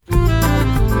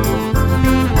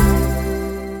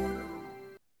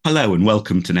Hello and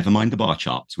welcome to Never Mind the Bar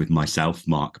Charts with myself,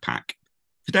 Mark Pack.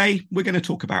 Today, we're going to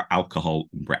talk about alcohol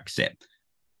and Brexit.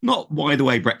 Not why the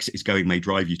way Brexit is going may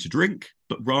drive you to drink,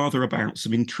 but rather about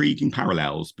some intriguing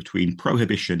parallels between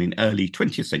prohibition in early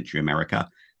 20th century America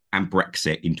and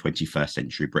Brexit in 21st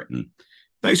century Britain.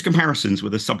 Those comparisons were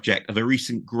the subject of a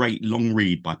recent great long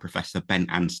read by Professor Ben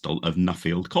Anstall of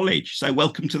Nuffield College. So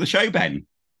welcome to the show, Ben.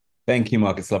 Thank you,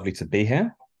 Mark. It's lovely to be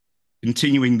here.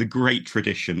 Continuing the great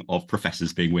tradition of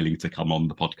professors being willing to come on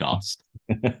the podcast.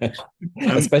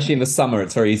 Especially in the summer,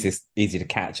 it's very easy to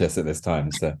catch us at this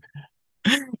time. So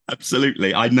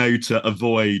absolutely. I know to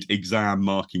avoid exam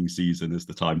marking season is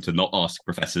the time to not ask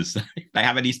professors if they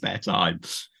have any spare time.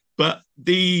 But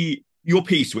your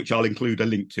piece, which I'll include a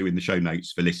link to in the show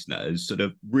notes for listeners, sort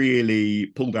of really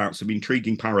pulled out some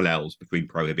intriguing parallels between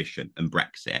prohibition and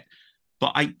Brexit.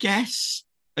 But I guess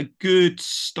a good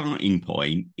starting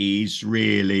point is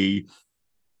really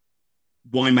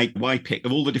why pick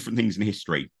of all the different things in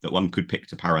history that one could pick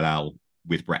to parallel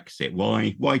with Brexit?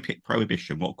 Why pick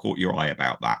prohibition? What caught your eye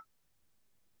about that?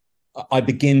 I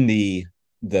begin the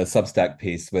Substack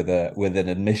piece with an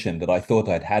admission that I thought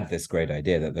I'd had this great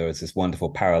idea, that there was this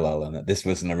wonderful parallel and that this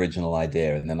was an original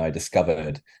idea. And then I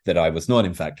discovered that I was not,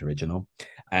 in fact, original.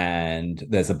 And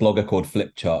there's a blogger called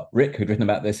Flipchart Rick who'd written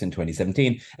about this in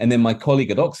 2017. And then my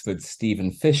colleague at Oxford, Stephen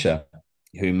Fisher,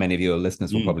 who many of your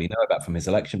listeners will probably know about from his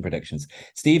election predictions.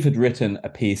 Steve had written a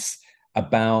piece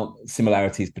about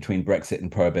similarities between Brexit and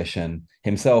prohibition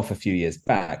himself a few years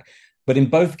back. But in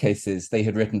both cases, they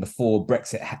had written before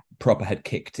Brexit proper had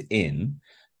kicked in.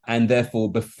 And therefore,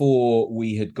 before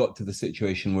we had got to the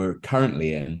situation we're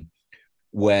currently in,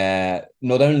 where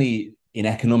not only in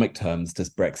economic terms does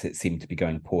Brexit seem to be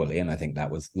going poorly, and I think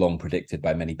that was long predicted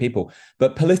by many people,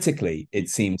 but politically it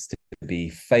seems to be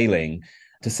failing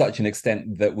to such an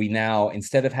extent that we now,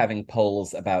 instead of having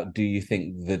polls about do you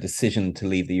think the decision to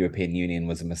leave the European Union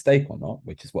was a mistake or not,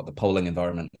 which is what the polling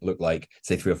environment looked like,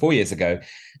 say, 3 or 4 years ago,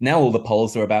 now all the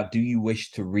polls are about do you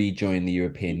wish to rejoin the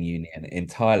European Union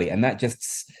entirely? And that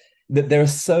there are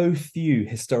so few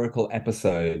historical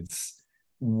episodes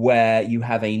where you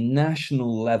have a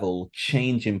national level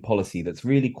change in policy that's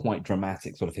really quite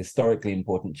dramatic, sort of historically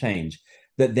important change,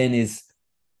 that then is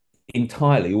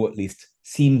entirely, or at least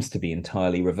seems to be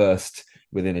entirely, reversed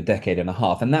within a decade and a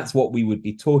half. And that's what we would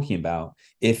be talking about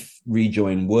if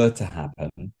rejoin were to happen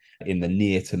in the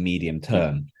near to medium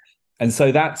term. And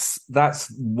so that's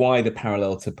why the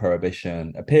parallel to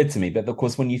prohibition appeared to me. But of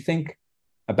course, when you think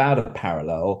about a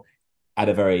parallel at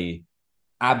a very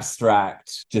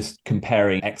abstract, just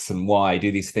comparing X and Y,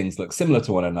 do these things look similar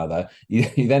to one another? You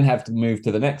then have to move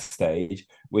to the next stage,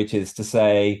 which is to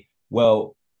say,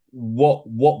 well, what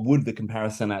would the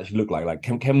comparison actually look like? Like,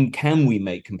 can we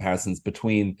make comparisons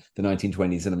between the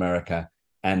 1920s in America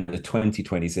and the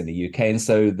 2020s in the UK? And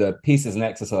so the piece is an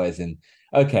exercise in,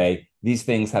 okay, these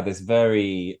things have this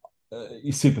very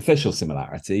superficial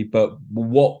similarity, but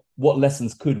what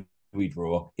lessons could we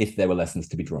draw if there were lessons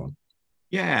to be drawn?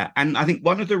 Yeah, and I think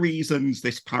one of the reasons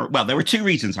well, there were two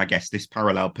reasons, I guess, this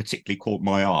parallel particularly caught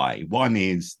my eye. One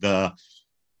is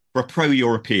for a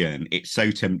pro-European, it's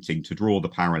so tempting to draw the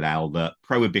parallel that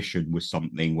prohibition was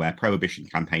something where prohibition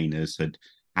campaigners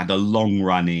had a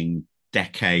long-running,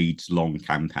 decades-long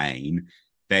campaign.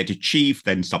 They'd achieved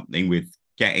then something with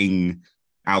getting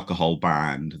alcohol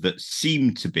banned that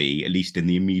seemed to be, at least in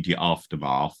the immediate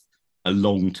aftermath, a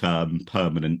long-term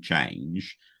permanent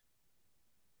change.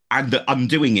 And that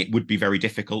undoing it would be very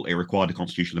difficult. It required a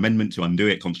constitutional amendment to undo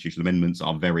it. Constitutional amendments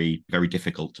are very, very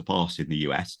difficult to pass in the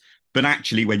US. But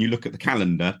actually, when you look at the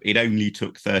calendar, it only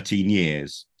took 13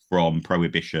 years from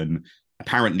prohibition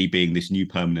apparently being this new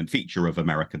permanent feature of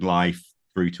American life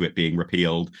through to it being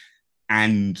repealed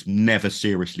and never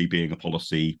seriously being a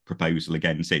policy proposal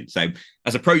again since. So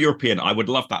as a pro-European, I would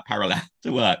love that parallel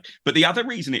to work. But the other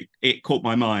reason it caught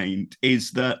my mind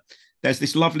is that there's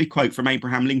this lovely quote from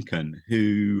Abraham Lincoln,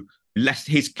 who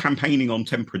his campaigning on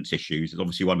temperance issues is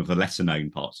obviously one of the lesser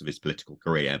known parts of his political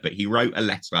career, but he wrote a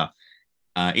letter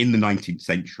in the 19th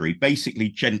century, basically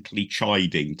gently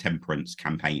chiding temperance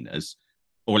campaigners,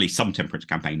 or at least some temperance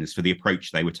campaigners, for the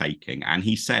approach they were taking. And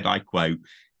he said, I quote,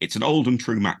 "It's an old and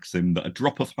true maxim that a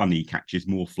drop of honey catches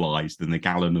more flies than a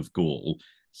gallon of gall.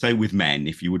 So with men,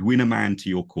 if you would win a man to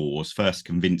your cause, first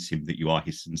convince him that you are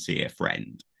his sincere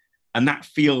friend." And that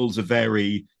feels a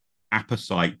very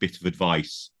apposite bit of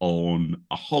advice on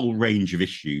a whole range of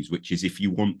issues, which is if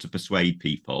you want to persuade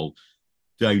people,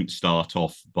 don't start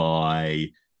off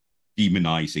by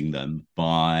demonizing them,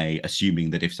 by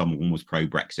assuming that if someone was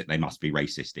pro-Brexit, they must be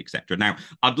racist, etc. Now,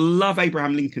 I'd love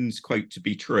Abraham Lincoln's quote to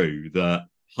be true, that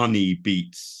honey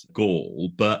beats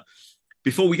gall, but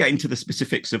before we get into the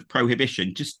specifics of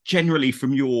prohibition, just generally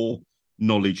from your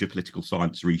knowledge of political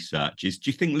science research, do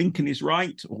you think Lincoln is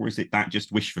right, or is it that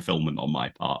just wish fulfillment on my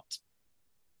part?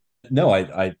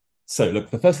 No, so look,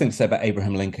 the first thing to say about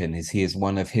Abraham Lincoln is he is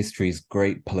one of history's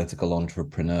great political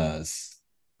entrepreneurs.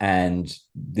 And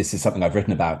this is something I've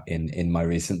written about in my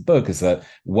recent book, is that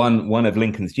one of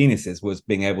Lincoln's geniuses was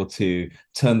being able to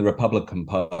turn the Republican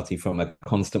Party from a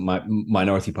constant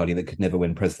minority party that could never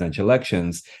win presidential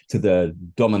elections to the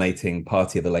dominating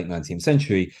party of the late 19th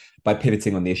century by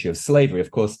pivoting on the issue of slavery.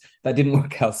 Of course, that didn't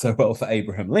work out so well for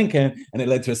Abraham Lincoln, and it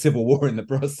led to a civil war in the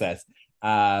process.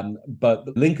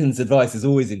 But Lincoln's advice is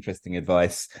always interesting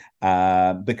advice,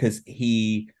 because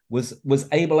he was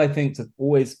able, I think, to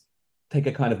always take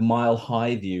a kind of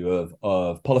mile-high view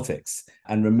of politics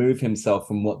and remove himself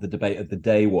from what the debate of the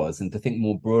day was, and to think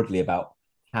more broadly about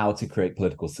how to create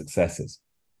political successes.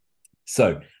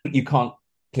 So you can't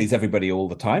please everybody all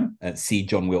the time, see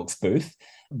John Wilkes Booth,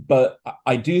 but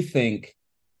I do think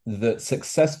that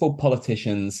successful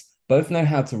politicians both know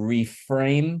how to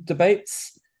reframe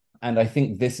debates. And I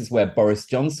think this is where Boris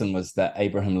Johnson was the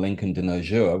Abraham Lincoln de nos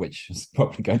jours, which is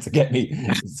probably going to get me,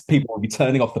 people will be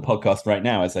turning off the podcast right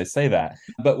now as I say that.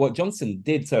 But what Johnson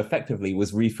did so effectively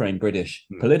was reframe British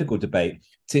political debate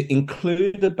to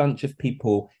include a bunch of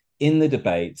people in the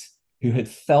debate who had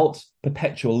felt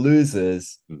perpetual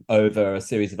losers over a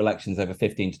series of elections over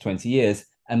 15 to 20 years,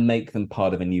 and make them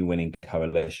part of a new winning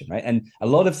coalition, right? And a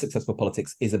lot of successful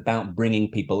politics is about bringing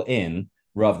people in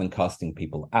rather than casting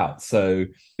people out. So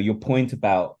your point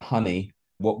about honey,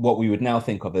 what we would now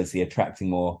think of as the attracting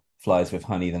more flies with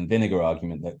honey than vinegar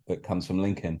argument that comes from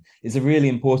Lincoln, is a really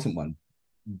important one.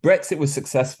 Brexit was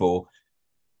successful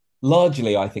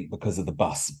largely, I think, because of the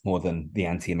bus more than the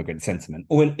anti-immigrant sentiment.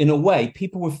 Or in a way,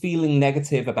 people were feeling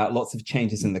negative about lots of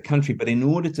changes in the country, but in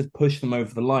order to push them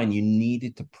over the line, you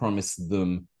needed to promise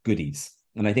them goodies.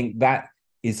 And I think that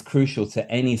is crucial to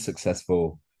any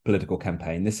successful political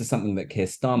campaign. This is something that Keir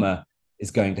Starmer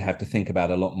is going to have to think about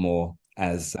a lot more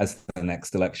as the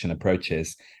next election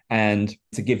approaches. And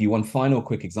to give you one final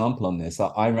quick example on this,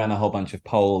 I ran a whole bunch of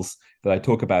polls that I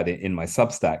talk about in my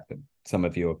Substack that some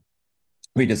of your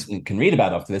readers can read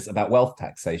about after this, about wealth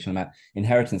taxation, about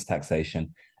inheritance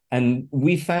taxation. And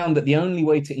we found that the only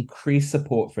way to increase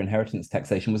support for inheritance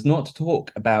taxation was not to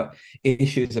talk about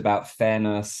issues about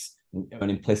fairness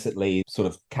and implicitly sort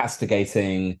of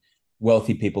castigating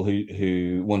wealthy people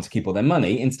who want to keep all their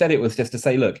money. Instead, it was just to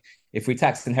say, look, if we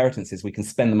tax inheritances, we can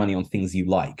spend the money on things you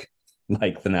like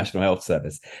the National Health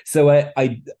Service. So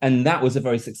and that was a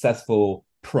very successful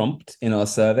prompt in our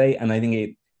survey. And I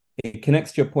think it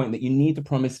connects to your point that you need to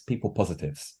promise people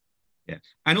positives. Yeah.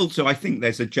 And also, I think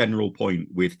there's a general point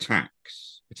with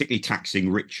tax, particularly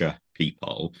taxing richer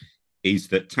people, is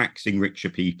that taxing richer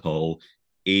people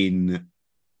in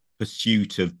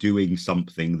pursuit of doing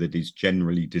something that is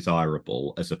generally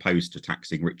desirable, as opposed to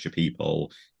taxing richer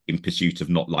people in pursuit of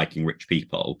not liking rich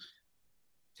people,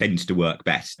 tends to work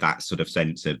best. That sort of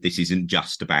sense of this isn't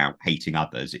just about hating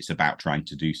others, it's about trying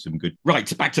to do some good.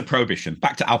 Right, back to prohibition,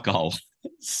 back to alcohol.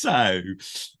 So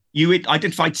you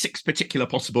identified 6 particular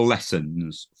possible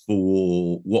lessons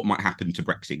for what might happen to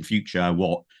Brexit in future,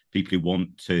 what people who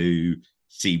want to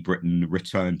see Britain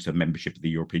return to membership of the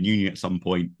European Union at some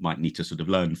point might need to sort of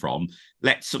learn from.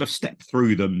 Let's sort of step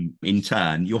through them in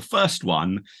turn. Your first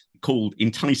one, called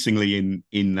enticingly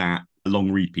in that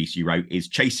long read piece you wrote, is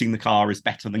chasing the car is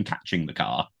better than catching the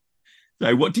car.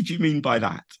 So what did you mean by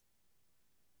that?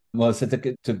 Well, so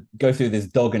to go through this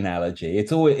dog analogy,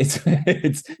 it's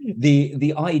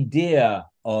the idea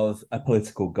of a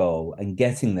political goal and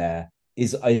getting there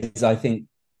is I think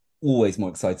always more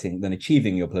exciting than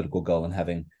achieving your political goal and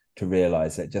having to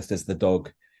realize it, just as the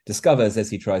dog discovers as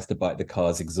he tries to bite the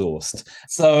car's exhaust.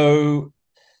 So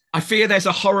I fear there's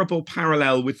a horrible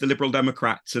parallel with the Liberal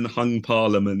Democrats and hung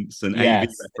parliaments and AV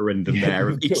referendum there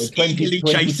of eagerly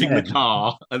chasing the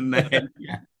car and then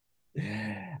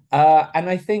and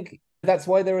I think that's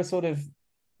why there are sort of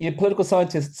political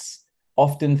scientists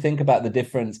often think about the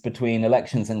difference between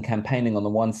elections and campaigning on the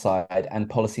one side and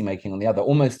policymaking on the other,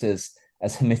 almost as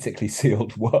hermetically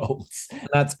sealed worlds.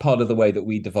 That's part of the way that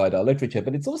we divide our literature,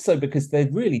 but it's also because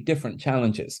they're really different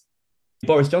challenges.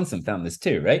 Boris Johnson found this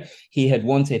too, right? He had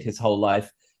wanted his whole life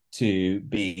to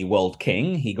be world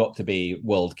king. He got to be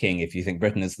world king if you think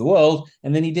Britain is the world,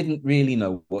 and then he didn't really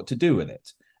know what to do with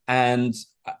it. And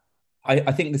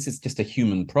I think this is just a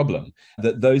human problem,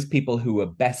 that those people who are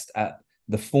best at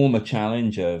the former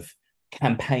challenge of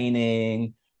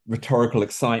campaigning, rhetorical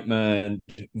excitement,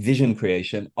 vision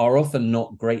creation are often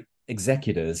not great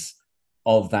executors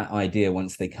of that idea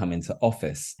once they come into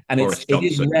office. And Boris it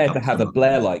is Johnson rare to comes have to a mind.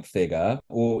 Blair-like figure,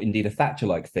 or indeed a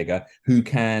Thatcher-like figure, who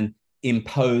can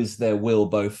impose their will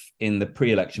both in the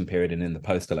pre-election period and in the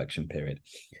post-election period.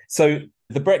 So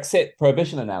the Brexit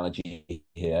prohibition analogy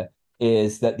here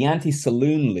is that the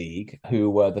Anti-Saloon League, who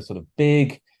were the sort of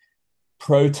big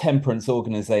pro-temperance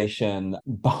organization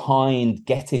behind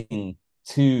getting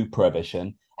to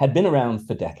prohibition, had been around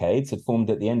for decades, had formed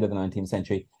at the end of the 19th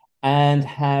century, and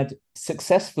had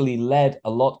successfully led a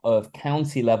lot of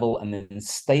county level and then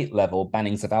state level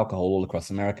bannings of alcohol all across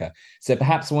America. So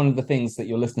perhaps one of the things that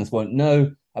your listeners won't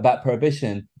know about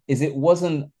prohibition is it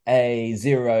wasn't a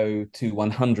 0 to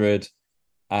 100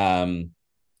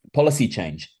 policy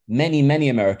change. Many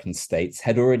American states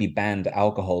had already banned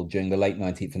alcohol during the late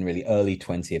 19th and really early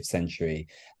 20th century.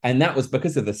 And that was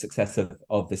because of the success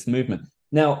of this movement.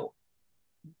 Now,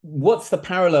 what's the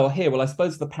parallel here? Well, I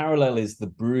suppose the parallel is the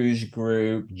Bruges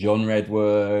Group, John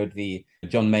Redwood, the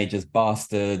John Major's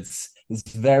Bastards, this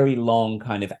very long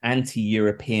kind of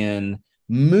anti-European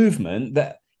movement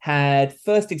that had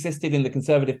first existed in the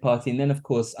Conservative Party, and then, of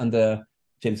course, under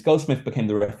James Goldsmith became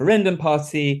the Referendum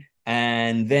Party,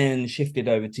 and then shifted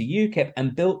over to UKIP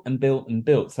and built and built and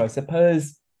built. So I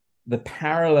suppose the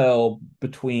parallel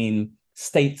between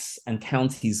states and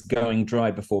counties going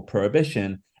dry before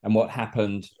prohibition and what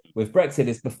happened with Brexit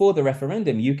is before the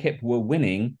referendum, UKIP were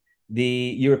winning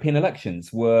the European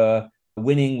elections, were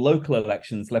winning local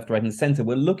elections left, right, and center,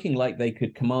 were looking like they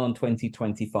could command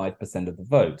 20-25% of the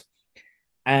vote.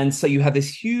 And so you have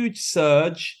this huge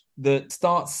surge that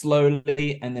starts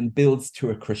slowly and then builds to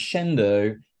a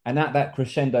crescendo. And at that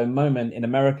crescendo moment in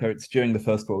America, it's during the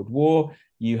First World War.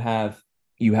 You have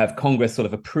Congress sort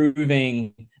of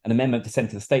approving an amendment to send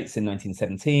to the states in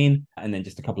 1917. And then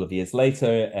just a couple of years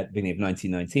later, at the beginning of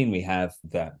 1919, we have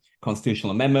the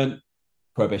constitutional amendment.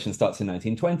 Prohibition starts in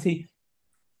 1920.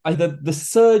 The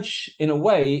surge, in a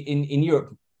way, in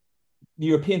Europe, the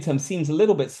European term seems a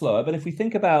little bit slower. But if we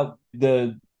think about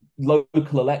the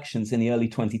local elections in the early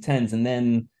 2010s and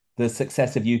then the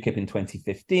success of UKIP in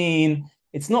 2015,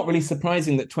 it's not really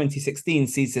surprising that 2016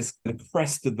 sees this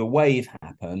crest of the wave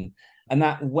happen. And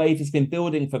that wave has been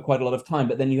building for quite a lot of time.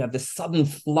 But then you have this sudden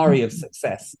flurry of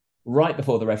success right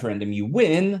before the referendum. You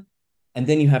win, and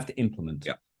then you have to implement.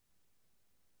 Yeah.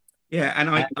 Yeah, and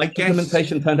I guess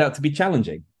implementation turned out to be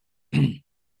challenging.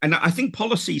 And I think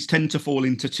policies tend to fall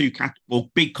into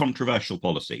big controversial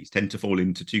policies tend to fall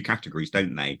into two categories,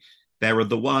 don't they? There are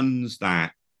the ones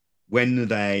that, when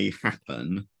they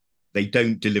happen, they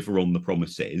don't deliver on the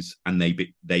promises, and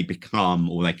they become,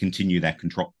 or they continue their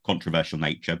controversial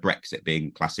nature. Brexit being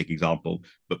a classic example,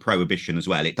 but prohibition as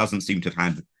well. It doesn't seem to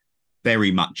have had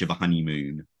very much of a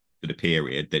honeymoon for the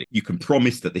period, that you can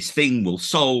promise that this thing will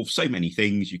solve so many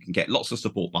things, you can get lots of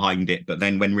support behind it, but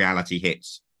then when reality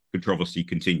hits, controversy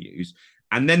continues.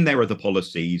 And then there are the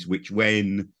policies which,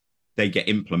 when they get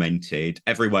implemented,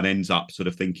 everyone ends up sort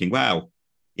of thinking, well,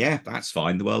 yeah, that's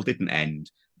fine, the world didn't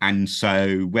end. And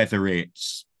so whether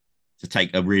it's, to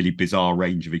take a really bizarre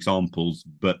range of examples,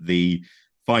 but the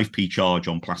 5p charge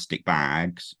on plastic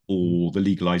bags or the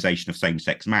legalization of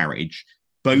same-sex marriage,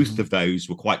 both of those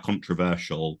were quite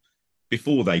controversial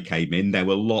before they came in. There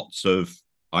were lots of,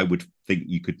 I would think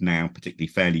you could now particularly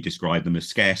fairly describe them as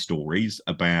scare stories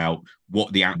about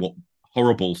what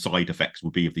horrible side effects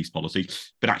would be of these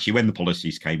policies. But actually, when the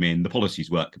policies came in, the policies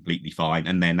work completely fine,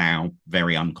 and they're now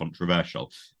very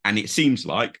uncontroversial. And it seems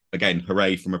like, again,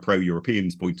 hooray from a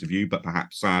pro-Europeans point of view, but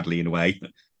perhaps sadly, in a way,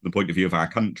 the point of view of our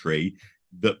country,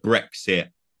 that Brexit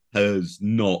has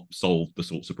not solved the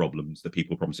sorts of problems that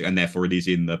people are promising, and therefore it is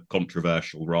in the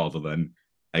controversial rather than,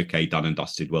 okay, done and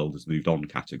dusted, world has moved on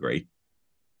category.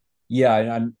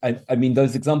 Yeah, I mean,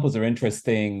 those examples are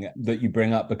interesting that you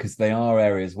bring up, because they are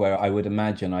areas where I would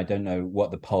imagine, I don't know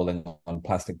what the polling on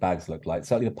plastic bags looked like.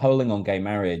 Certainly the polling on gay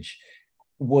marriage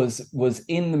was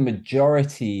in the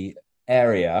majority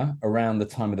area around the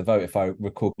time of the vote, if I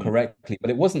recall correctly, but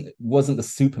it wasn't the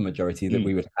super majority that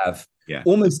we would have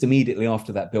almost immediately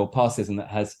after that bill passes, and that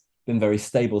has been very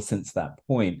stable since that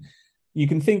point. You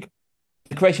can think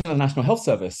the creation of the National Health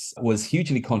Service was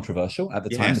hugely controversial at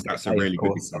the time. Yes, that's a really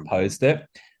good example. Opposed it,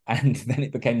 and then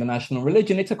it became the national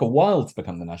religion. It took a while to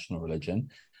become the national religion,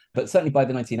 but certainly by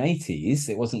the 1980s,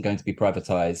 it wasn't going to be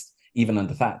privatized even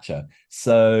under Thatcher.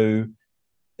 So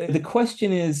the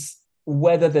question is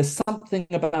whether there's something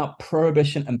about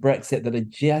prohibition and Brexit that are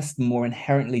just more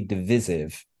inherently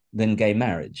divisive than gay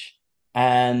marriage.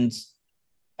 And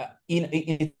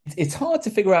it's hard to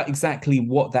figure out exactly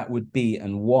what that would be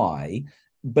and why,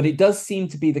 but it does seem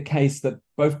to be the case that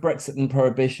both Brexit and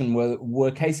prohibition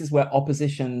were cases where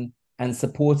opposition and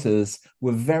supporters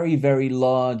were very, very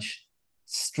large,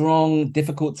 strong,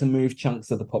 difficult to move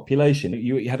chunks of the population.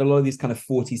 You had a lot of these kind of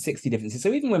 40, 60 differences.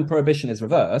 So even when prohibition is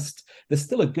reversed, there's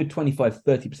still a good 25,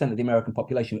 30% of the American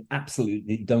population who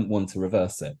absolutely don't want to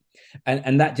reverse it.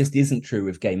 And that just isn't true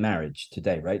with gay marriage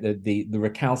today, right? The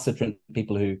recalcitrant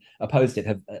people who opposed it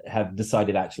have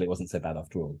decided actually it wasn't so bad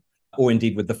after all. Or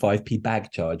indeed with the 5p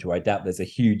bag charge, where I doubt there's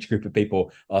a huge group of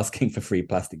people asking for free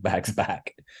plastic bags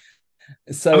back. I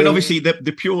mean, So obviously,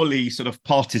 the purely sort of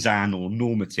partisan or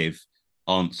normative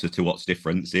answer to what's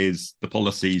different is the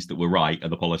policies that were right are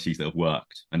the policies that have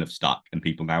worked and have stuck and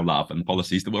people now love, and the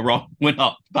policies that were wrong went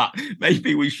up. But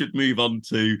maybe we should move on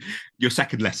to your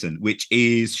second lesson, which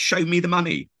is show me the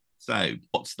money. So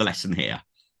what's the lesson here?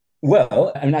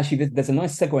 well, I mean, actually, there's a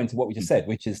nice segue into what we just said,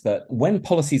 which is that when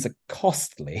policies are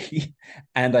costly,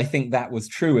 and I think that was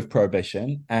true with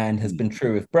prohibition and has been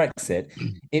true with Brexit,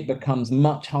 it becomes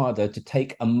much harder to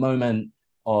take a moment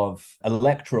of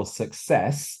electoral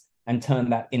success and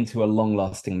turn that into a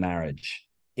long-lasting marriage.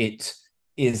 It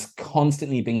is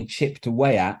constantly being chipped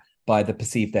away at by the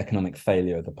perceived economic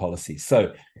failure of the policy.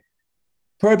 So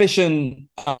prohibition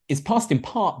is passed in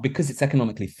part because it's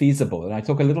economically feasible. And I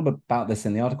talk a little bit about this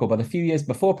in the article, but a few years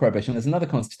before prohibition, there's another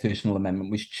constitutional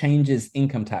amendment which changes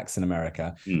income tax in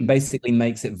America and basically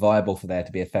makes it viable for there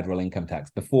to be a federal income tax.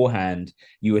 Beforehand,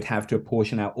 you would have to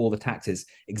apportion out all the taxes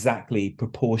exactly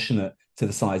proportionate to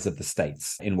the size of the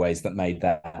states in ways that made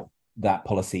that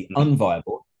policy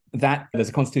unviable. That there's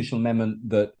a constitutional amendment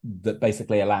that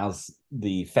basically allows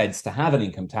the feds to have an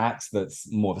income tax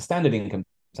that's more of a standard income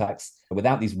tax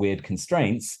without these weird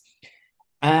constraints.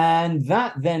 And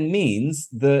that then means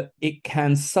that it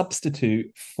can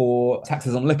substitute for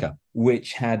taxes on liquor,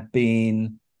 which had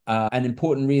been an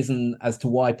important reason as to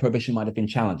why prohibition might have been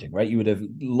challenging, right? You would have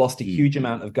lost a huge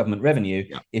amount of government revenue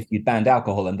if you'd banned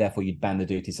alcohol, and therefore you'd ban the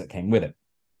duties that came with it.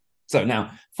 So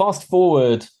now, fast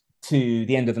forward to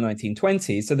the end of the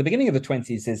 1920s. So the beginning of the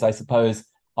 20s is, I suppose,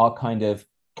 our kind of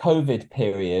COVID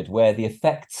period where the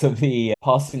effects of the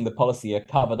passing the policy are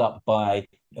covered up by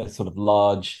a sort of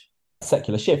large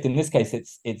secular shift. In this case,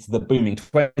 it's the booming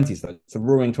 20s, it's the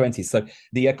roaring 20s. So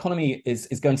the economy is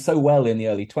going so well in the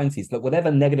early 20s that whatever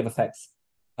negative effects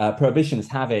prohibition is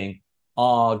having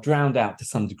are drowned out to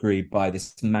some degree by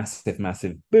this massive,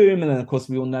 massive boom. And then, of course,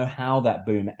 we all know how that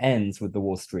boom ends with the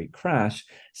Wall Street crash.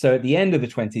 So at the end of the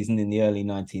 20s and in the early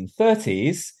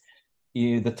 1930s,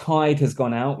 the tide has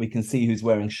gone out. We can see who's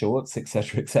wearing shorts,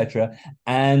 etc., etc.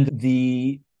 And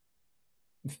the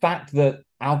fact that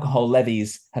alcohol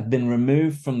levies have been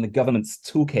removed from the government's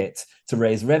toolkit to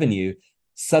raise revenue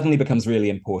suddenly becomes really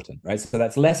important, right? So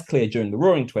that's less clear during the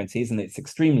Roaring 20s, and it's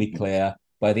extremely clear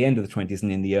by the end of the 20s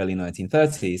and in the early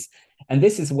 1930s. And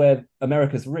this is where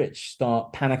America's rich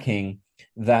start panicking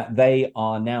that they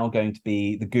are now going to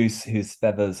be the goose whose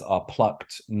feathers are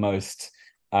plucked most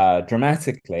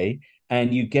dramatically.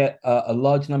 And you get a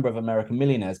large number of American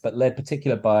millionaires, but led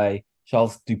particularly by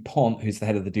Charles DuPont, who's the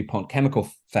head of the DuPont chemical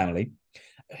family,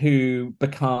 who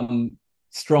become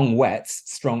strong wets,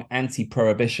 strong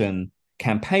anti-prohibition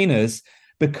campaigners,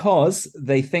 because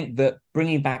they think that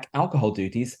bringing back alcohol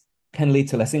duties can lead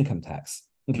to less income tax.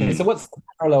 Okay, so what's the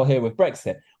parallel here with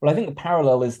Brexit? Well, I think the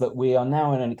parallel is that we are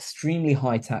now in an extremely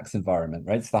high tax environment,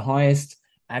 right? It's the highest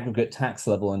aggregate tax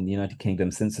level in the United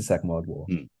Kingdom since the Second World War.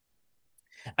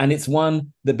 And it's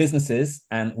one that businesses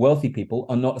and wealthy people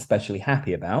are not especially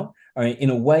happy about. I mean, in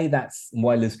a way, that's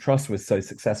why Liz Truss was so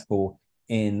successful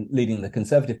in leading the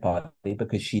Conservative Party,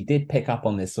 because she did pick up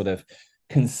on this sort of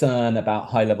concern about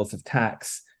high levels of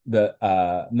tax that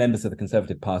members of the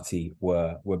Conservative Party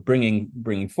were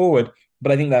bringing forward.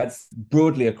 But I think that's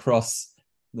broadly across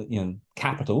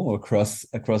capital or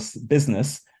across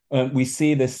business. We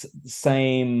see this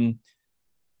same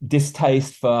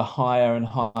distaste for higher and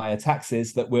higher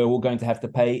taxes that we're all going to have to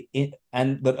pay,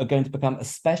 and that are going to become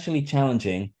especially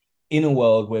challenging in a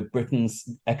world where Britain's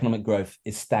economic growth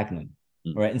is stagnant.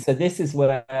 Right. And so this is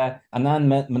where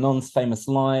Anand Menon's famous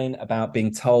line about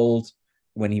being told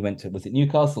when he went to, was it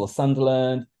Newcastle or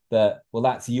Sunderland, that, well,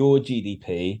 that's your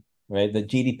GDP, right? That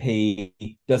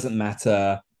GDP doesn't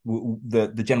matter.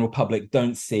 The general public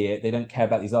don't see it. They don't care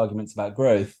about these arguments about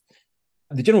growth.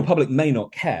 The general public may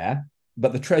not care,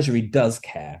 but the Treasury does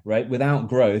care, right? Without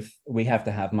growth, we have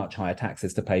to have much higher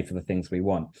taxes to pay for the things we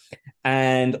want.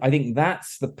 And I think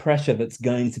that's the pressure that's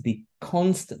going to be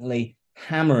constantly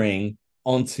hammering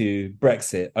onto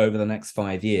Brexit over the next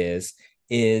 5 years,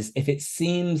 is if it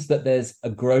seems that there's a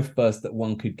growth burst that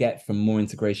one could get from more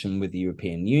integration with the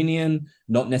European Union,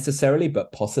 not necessarily,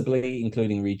 but possibly,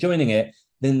 including rejoining it,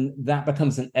 then that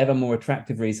becomes an ever more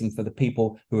attractive reason for the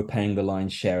people who are paying the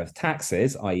lion's share of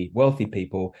taxes, i.e. wealthy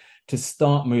people, to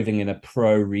start moving in a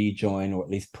pro-rejoin or at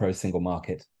least pro-single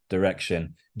market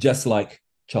direction, just like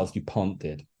Charles Dupont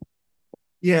did.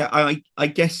 Yeah, I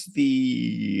guess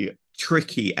the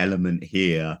tricky element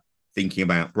here, thinking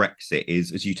about Brexit,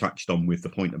 is, as you touched on with the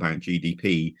point about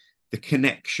GDP, the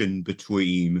connection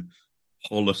between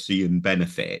policy and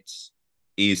benefits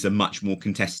is a much more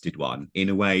contested one, in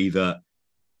a way that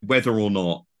whether or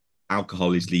not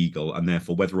alcohol is legal, and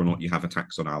therefore whether or not you have a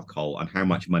tax on alcohol and how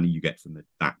much money you get from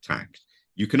that tax,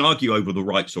 you can argue over the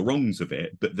rights or wrongs of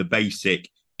it, but the basic,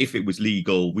 if it was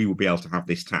legal, we would be able to have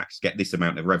this tax, get this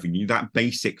amount of revenue. That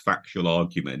basic factual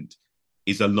argument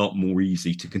is a lot more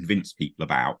easy to convince people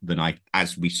about than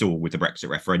as we saw with the Brexit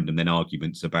referendum, than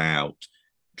arguments about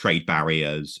trade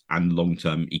barriers and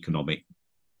long-term economic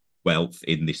wealth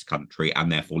in this country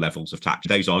and therefore levels of tax.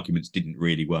 Those arguments didn't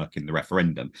really work in the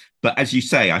referendum. But as you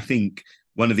say, I think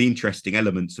one of the interesting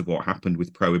elements of what happened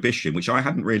with prohibition, which I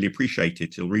hadn't really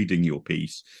appreciated till reading your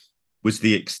piece, was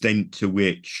the extent to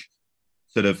which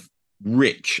sort of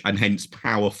rich and hence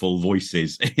powerful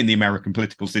voices in the American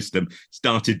political system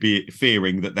started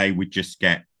fearing that they would just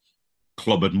get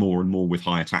clobbered more and more with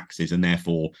higher taxes, and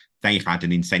therefore they had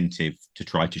an incentive to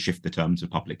try to shift the terms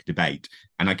of public debate.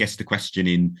 And I guess the question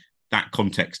in that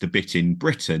context a bit in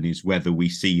Britain is whether we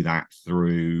see that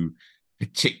through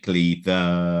particularly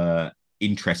the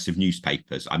interests of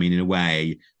newspapers. I mean, in a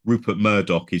way, Rupert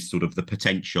Murdoch is sort of the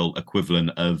potential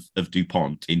equivalent of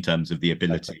DuPont in terms of the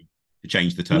ability to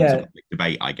change the terms of public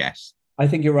debate, I guess. I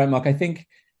think you're right, Mark. I think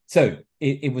so.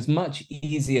 It was much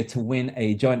easier to win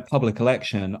a joint public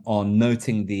election on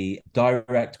noting the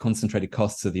direct concentrated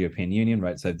costs of the European Union,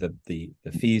 right? So the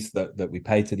fees that we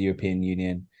pay to the European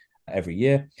Union every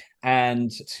year,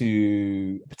 and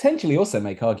to potentially also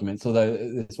make arguments, although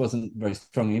this wasn't very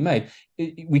strongly made,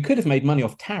 we could have made money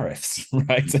off tariffs,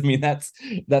 right? I mean, that's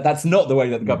not the way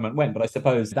that the government went, but I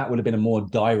suppose that would have been a more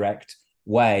direct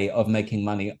way of making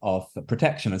money off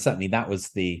protection. And certainly that was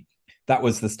the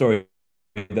story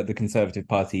that the Conservative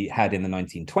Party had in the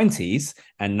 1920s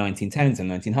and 1910s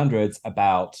and 1900s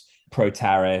about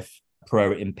pro-tariff,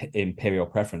 pro-imperial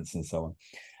preference and so on.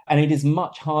 And it is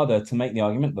much harder to make the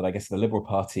argument that I guess the Liberal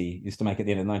Party used to make at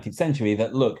the end of the 19th century,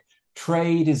 that, look,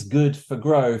 trade is good for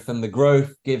growth and the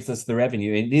growth gives us the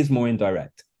revenue. It is more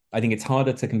indirect. I think it's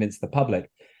harder to convince the public,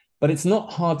 but it's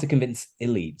not hard to convince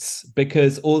elites,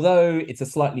 because although it's a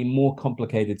slightly more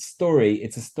complicated story,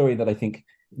 it's a story that I think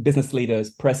business leaders,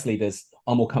 press leaders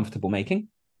are more comfortable making,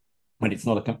 when it's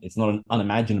not an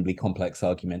unimaginably complex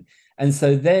argument. And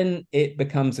so then it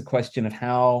becomes a question of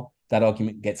how that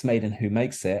argument gets made and who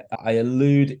makes it. I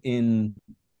allude in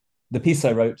the piece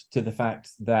I wrote to the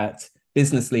fact that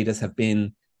business leaders have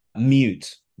been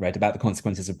mute, right, about the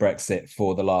consequences of Brexit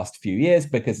for the last few years,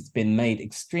 because it's been made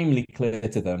extremely clear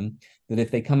to them that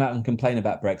if they come out and complain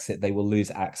about Brexit, they will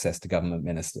lose access to government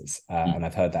ministers. And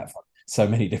I've heard that from so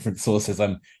many different sources.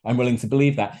 I'm willing to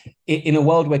believe that. In a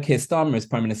world where Keir Starmer is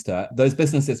Prime Minister, those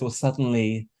businesses will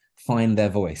suddenly find their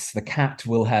voice. The cat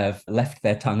will have left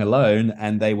their tongue alone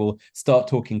and they will start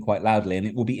talking quite loudly. And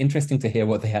it will be interesting to hear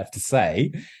what they have to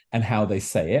say and how they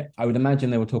say it. I would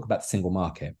imagine they will talk about the single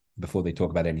market before they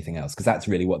talk about anything else, because that's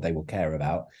really what they will care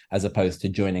about, as opposed to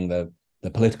joining the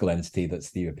political entity that's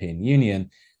the European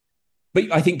Union. But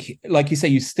I think, like you say,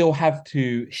 you still have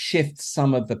to shift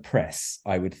some of the press,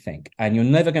 I would think. And you're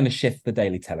never going to shift the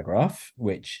Daily Telegraph,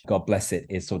 which, God bless it,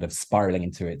 is sort of spiraling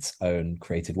into its own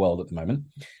creative world at the moment.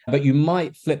 But you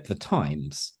might flip the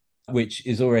Times, which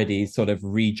is already sort of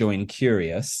rejoin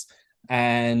curious.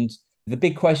 And the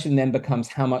big question then becomes,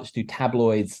 how much do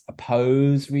tabloids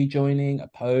oppose rejoining,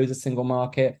 oppose a single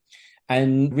market?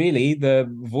 And really, the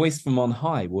voice from on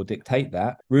high will dictate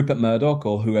that. Rupert Murdoch,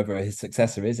 or whoever his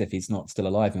successor is, if he's not still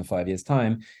alive in 5 years'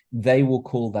 time, they will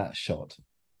call that shot.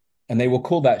 And they will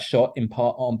call that shot in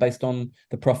part based on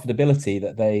the profitability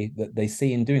that they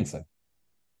see in doing so.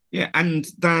 Yeah, and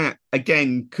that,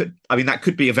 again, that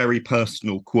could be a very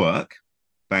personal quirk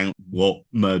about what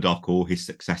Murdoch or his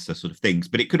successor sort of thinks,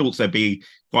 but it could also be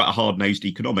quite a hard-nosed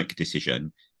economic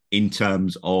decision in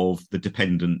terms of the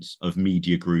dependence of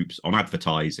media groups on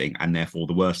advertising, and therefore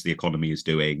the worse the economy is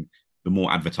doing, the more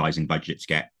advertising budgets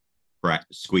get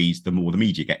squeezed, the more the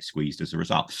media gets squeezed as a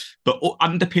result. But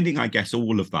underpinning, I guess,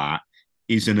 all of that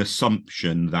is an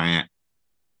assumption that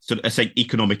sort of, say,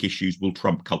 economic issues will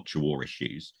trump culture war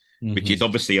issues, which is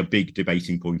obviously a big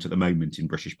debating point at the moment in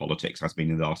British politics, has been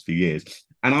in the last few years.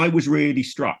 And I was really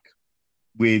struck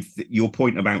with your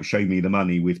point about show me the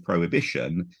money with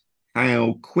prohibition,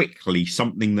 how quickly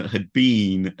something that had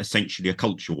been essentially a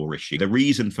culture war issue. The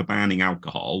reason for banning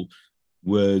alcohol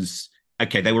was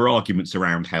okay, there were arguments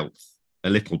around health a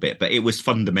little bit, but it was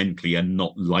fundamentally a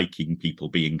not liking people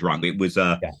being drunk.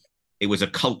 Yeah, It was a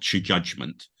culture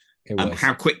judgment. it was.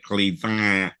 How quickly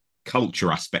that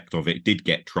culture aspect of it did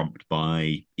get trumped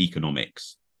by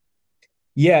economics.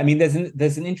 Yeah, I mean, there's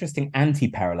an interesting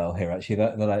anti-parallel here actually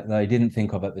that I didn't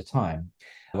think of at the time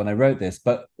when I wrote this,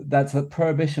 but that's that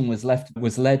prohibition was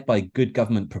led by good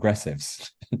government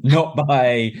progressives, not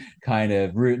by kind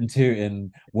of root and toot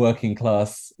and working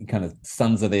class kind of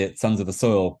sons of the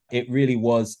soil. It really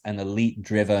was an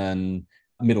elite-driven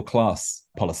middle class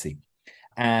policy.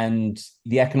 And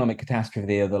the economic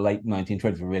catastrophe of the late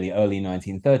 1920s, or really early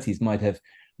 1930s,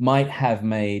 might have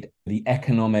made the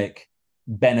economic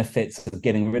benefits of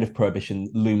getting rid of prohibition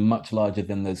loom much larger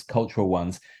than those cultural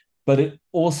ones. But it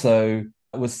also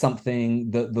was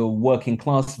something that the working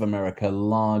class of America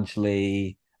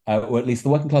largely, or at least the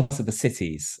working class of the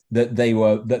cities, that they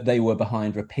were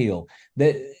behind repeal.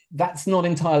 That's not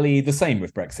entirely the same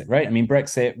with Brexit, right? I mean,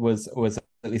 Brexit was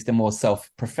at least a more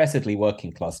self-professedly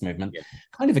working class movement, Yeah.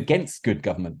 kind of against good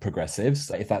government progressives,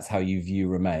 if that's how you view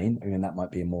Remain. I mean, that might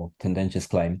be a more tendentious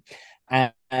claim.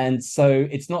 And so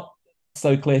it's not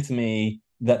so clear to me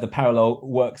that the parallel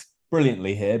works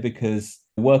brilliantly here, because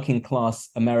working class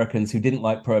Americans who didn't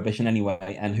like prohibition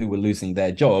anyway and who were losing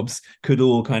their jobs could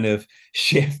all kind of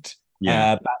shift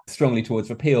Yeah. back strongly towards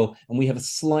repeal. And we have a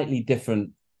slightly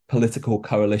different political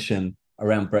coalition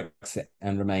around Brexit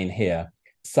and Remain here,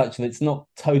 such that it's not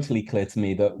totally clear to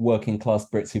me that working class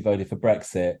Brits who voted for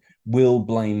Brexit will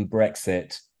blame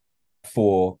Brexit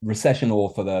for recession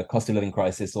or for the cost of living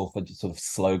crisis or for sort of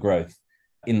slow growth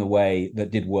in the way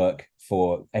that did work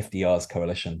for FDR's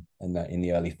coalition in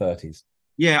the early 30s.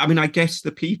 Yeah. I mean, I guess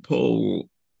the people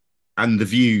and the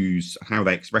views, how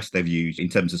they express their views in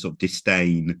terms of sort of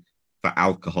disdain for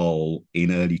alcohol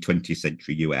in early 20th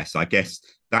century US, I guess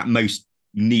that most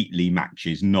neatly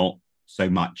matches not so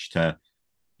much to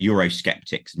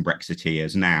Eurosceptics and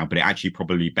Brexiteers now, but it actually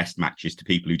probably best matches to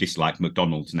people who dislike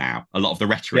McDonald's now. A lot of the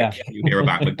Yeah. rhetoric you hear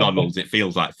about McDonald's, it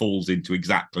feels like falls into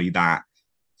exactly that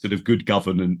sort of good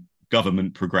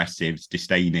government progressives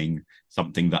disdaining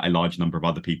something that a large number of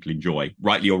other people enjoy,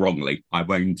 rightly or wrongly. I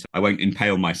won't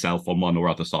impale myself on one or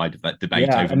other side of that debate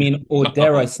Yeah, over. I mean, or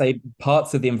dare I say,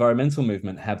 parts of the environmental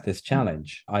movement have this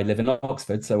challenge. I live in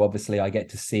Oxford, so obviously I get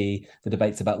to see the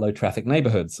debates about low traffic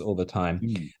neighborhoods all the time.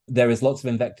 Mm. There is lots of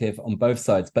invective on both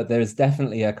sides, but there is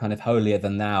definitely a kind of holier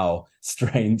than thou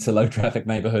strain to low traffic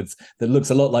neighborhoods that looks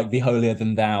a lot like the holier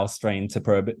than thou strain to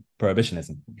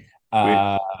prohibitionism.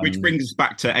 Which brings us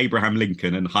back to Abraham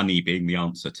Lincoln and honey being the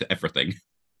answer to everything.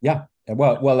 Yeah,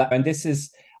 and this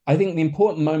is, I think, the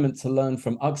important moment to learn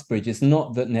from Uxbridge is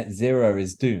not that net zero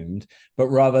is doomed, but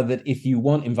rather that if you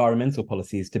want environmental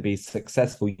policies to be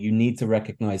successful, you need to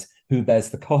recognize who bears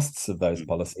the costs of those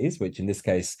policies, which in this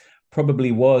case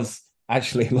probably was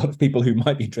actually a lot of people who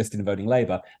might be interested in voting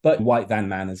Labour, but white van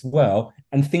man as well,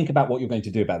 and think about what you're going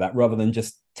to do about that rather than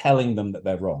just telling them that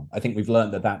they're wrong. I think we've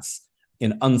learned that that's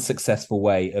an unsuccessful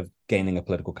way of gaining a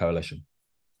political coalition.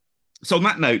 So on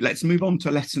that note, let's move on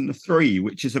to lesson 3,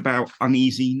 which is about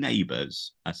uneasy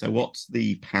neighbours. So what's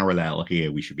the parallel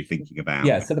here we should be thinking about?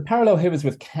 Yeah, so the parallel here is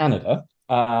with Canada,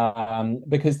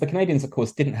 because the Canadians, of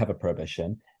course, didn't have a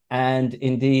prohibition and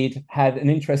indeed had an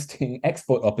interesting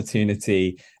export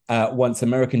opportunity once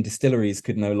American distilleries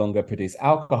could no longer produce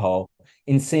alcohol,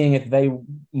 in seeing if they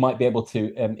might be able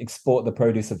to export the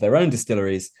produce of their own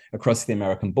distilleries across the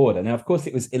American border. Now, of course,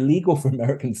 it was illegal for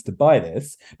Americans to buy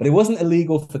this, but it wasn't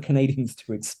illegal for Canadians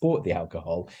to export the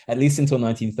alcohol, at least until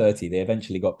 1930. They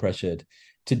eventually got pressured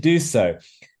to do so.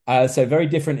 So very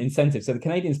different incentives. So the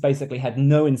Canadians basically had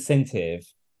no incentive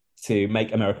to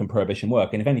make American prohibition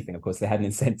work. And if anything, of course, they had an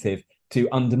incentive to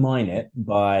undermine it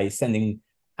by sending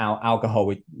out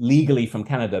alcohol legally from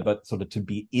Canada, but sort of to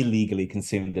be illegally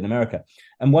consumed in America.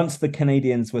 And once the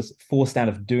Canadians was forced out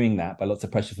of doing that by lots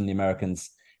of pressure from the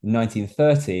Americans in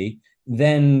 1930,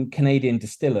 then Canadian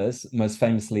distillers, most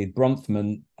famously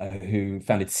Bronfman, who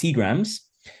founded Seagram's,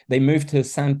 they moved to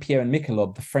Saint-Pierre and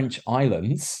Miquelon, the French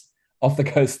islands off the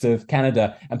coast of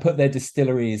Canada, and put their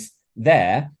distilleries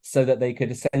there so that they could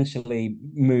essentially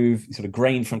move sort of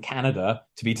grain from Canada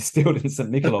to be distilled in St.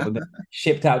 Miquelon and then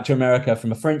shipped out to America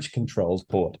from a French-controlled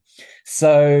port.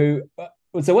 So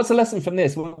what's the lesson from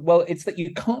this? Well, it's that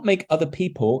you can't make other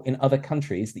people in other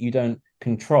countries that you don't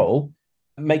control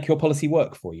make your policy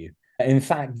work for you. In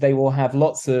fact, they will have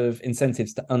lots of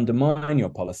incentives to undermine your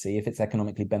policy if it's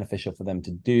economically beneficial for them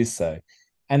to do so.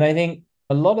 And I think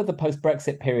A lot of the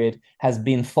post-Brexit period has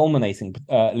been fulminating,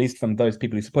 at least from those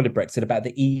people who supported Brexit, about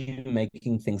the EU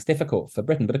making things difficult for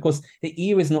Britain. But of course, the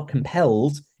EU is not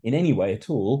compelled in any way at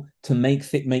all to make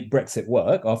Brexit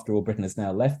work. After all, Britain has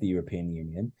now left the European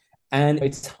Union. And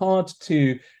it's hard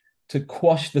to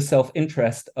quash the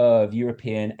self-interest of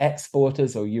European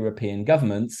exporters or European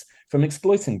governments from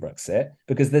exploiting Brexit,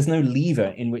 because there's no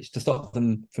lever in which to stop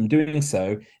them from doing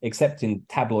so, except in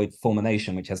tabloid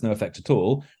fulmination, which has no effect at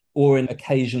all, or in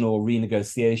occasional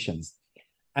renegotiations.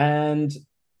 And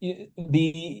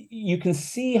you can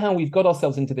see how we've got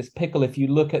ourselves into this pickle if you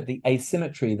look at the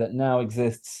asymmetry that now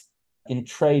exists in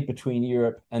trade between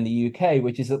Europe and the UK,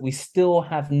 which is that we still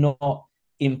have not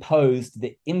imposed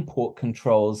the import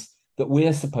controls that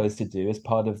we're supposed to do as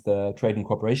part of the Trade and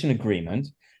Cooperation Agreement,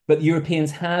 but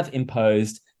Europeans have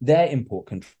imposed their import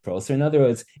controls. So in other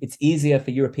words, it's easier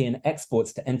for European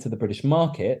exports to enter the British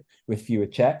market with fewer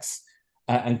checks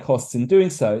and costs in doing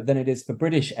so than it is for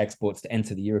British exports to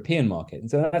enter the European market. And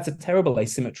so that's a terrible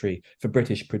asymmetry for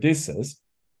British producers.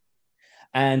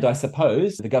 And I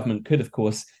suppose the government could, of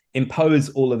course, impose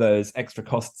all of those extra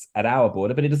costs at our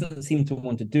border, but it doesn't seem to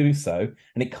want to do so.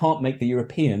 And it can't make the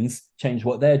Europeans change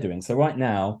what they're doing. So right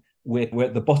now, we're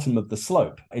at the bottom of the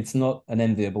slope. It's not an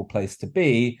enviable place to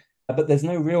be, but there's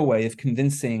no real way of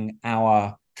convincing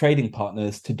our trading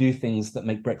partners to do things that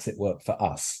make Brexit work for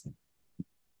us.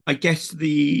 I guess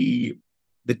the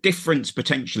difference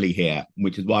potentially here,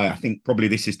 which is why I think probably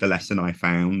this is the lesson I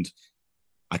found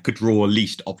I could draw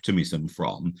least optimism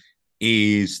from,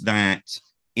 is that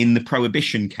in the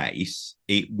prohibition case,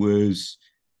 it was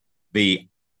the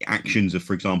actions of,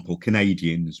 for example,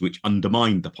 Canadians which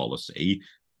undermined the policy,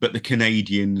 but the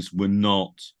Canadians were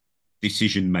not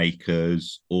decision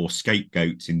makers or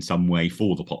scapegoats in some way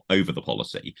for over the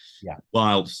policy. Yeah.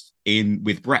 Whilst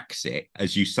with Brexit,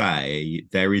 as you say,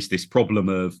 there is this problem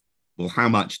of, well, how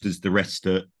much does the rest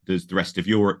of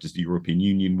Europe, does the European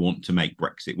Union want to make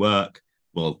Brexit work?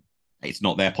 Well, it's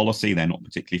not their policy. They're not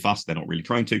particularly fussed. They're not really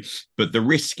trying to. But the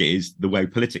risk is the way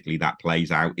politically that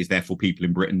plays out is therefore people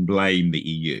in Britain blame the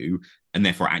EU and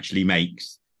therefore actually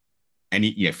makes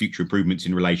any future improvements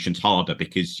in relations harder,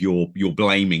 because you're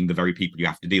blaming the very people you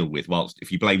have to deal with. Whilst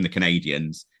if you blame the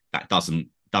Canadians, that doesn't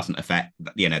affect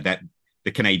that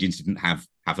the Canadians didn't have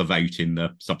a vote in the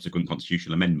subsequent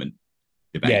constitutional amendment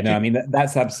debate. Yeah, no, I mean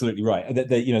that's absolutely right.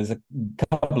 There's a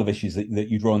couple of issues that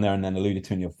you draw on there and then alluded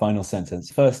to in your final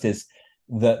sentence. First is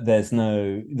that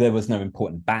there was no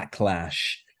important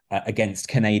backlash against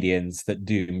Canadians that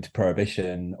doomed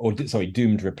prohibition, or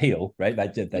doomed repeal, right?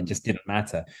 That just didn't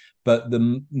matter. But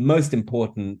the most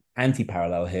important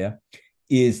anti-parallel here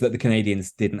is that the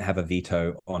Canadians didn't have a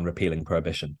veto on repealing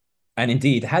prohibition. And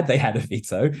indeed, had they had a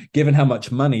veto, given how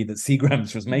much money that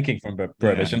Seagrams was making from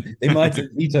prohibition, they might have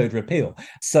vetoed repeal.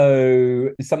 So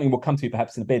something we'll come to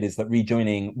perhaps in a bit is that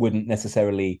rejoining wouldn't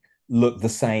necessarily look the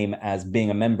same as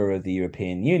being a member of the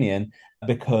European Union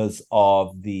because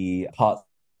of the parts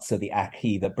of the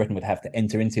acquis that Britain would have to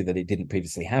enter into that it didn't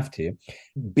previously have to.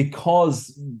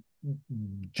 Because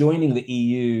joining the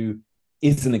EU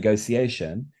is a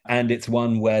negotiation, and it's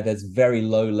one where there's very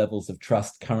low levels of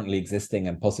trust currently existing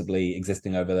and possibly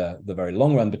existing over the very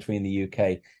long run between the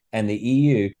UK and the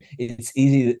EU. It's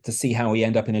easy to see how we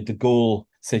end up in a de Gaulle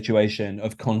situation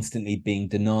of constantly being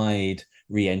denied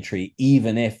re-entry,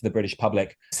 even if the British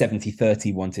public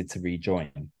 70-30 wanted to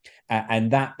rejoin. And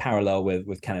that parallel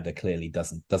with Canada clearly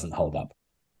doesn't hold up.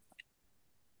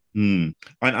 And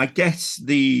I guess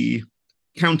the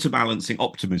counterbalancing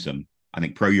optimism I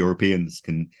think pro-Europeans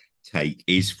can take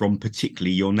is from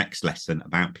particularly your next lesson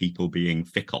about people being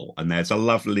fickle. And there's a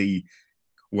lovely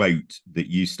quote that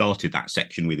you started that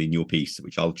section with in your piece,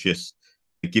 which I'll just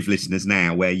give listeners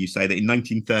now, where you say that in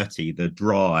 1930, the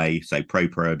dry, so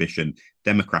pro-prohibition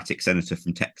Democratic senator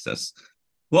from Texas,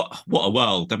 what a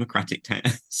world, Democratic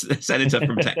senator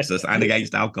from Texas and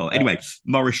against alcohol. Anyway,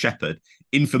 Morris Shepherd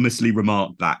infamously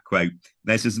remarked that, quote,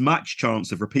 "There's as much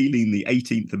chance of repealing the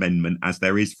 18th Amendment as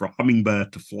there is for a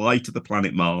hummingbird to fly to the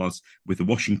planet Mars with the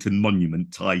Washington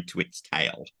Monument tied to its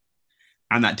tail."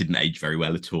 And that didn't age very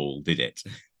well at all, did it?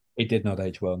 It did not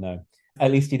age well, no.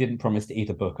 At least he didn't promise to eat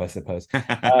a book, I suppose.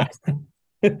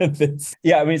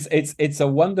 Yeah, I mean, it's a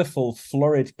wonderful,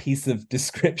 florid piece of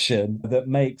description that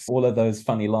makes all of those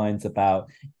funny lines about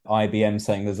IBM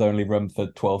saying there's only room for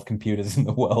 12 computers in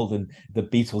the world and the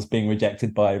Beatles being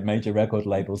rejected by major record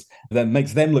labels, that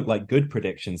makes them look like good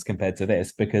predictions compared to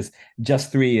this, because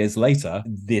just 3 years later,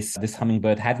 this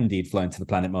hummingbird had indeed flown to the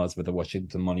planet Mars with the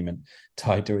Washington Monument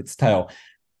tied to its tail.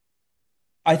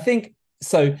 I think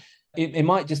so. It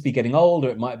might just be getting old, or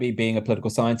it might be being a political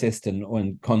scientist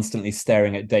and constantly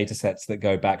staring at data sets that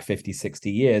go back 50,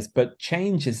 60 years. But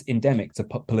change is endemic to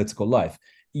political life.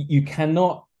 You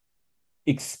cannot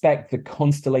expect the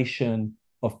constellation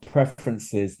of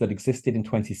preferences that existed in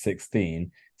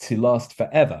 2016 to last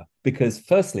forever, because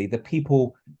firstly, the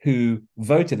people who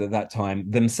voted at that time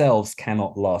themselves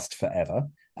cannot last forever.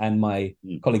 And my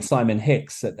colleague Simon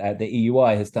Hicks at the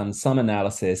EUI has done some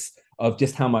analysis of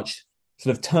just how much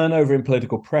sort of turnover in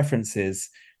political preferences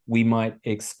we might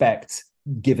expect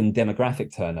given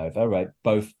demographic turnover, right?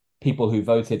 Both people who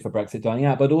voted for Brexit dying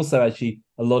out, but also actually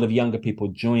a lot of younger people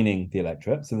joining the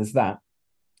electorate. So there's that.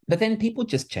 But then people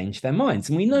just change their minds.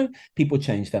 And we know people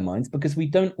change their minds because we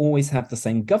don't always have the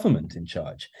same government in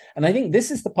charge. And I think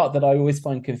this is the part that I always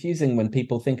find confusing when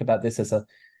people think about this as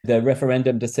the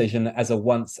referendum decision as a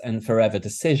once and forever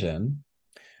decision,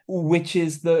 which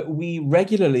is that we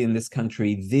regularly in this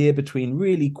country veer between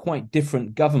really quite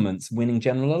different governments winning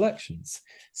general elections.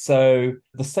 So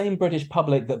the same British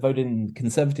public that voted in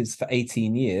Conservatives for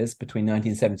 18 years between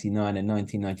 1979 and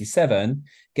 1997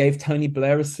 gave Tony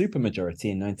Blair a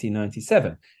supermajority in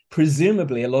 1997.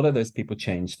 Presumably, a lot of those people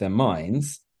changed their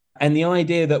minds. And the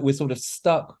idea that we're sort of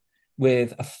stuck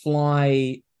with a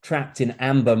fly trapped in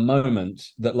amber moment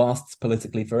that lasts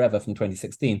politically forever from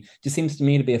 2016 just seems to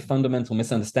me to be a fundamental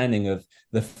misunderstanding of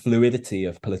the fluidity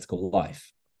of political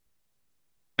life.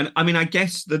 And I mean, I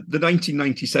guess the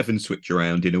 1997 switch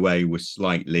around in a way was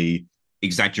slightly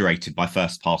exaggerated by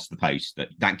first past the post,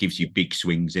 that gives you big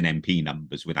swings in MP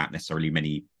numbers without necessarily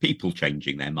many people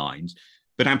changing their minds.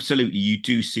 But absolutely, you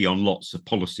do see on lots of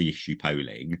policy issue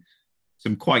polling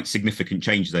some quite significant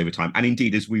changes over time. And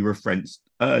indeed, as we referenced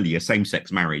earlier,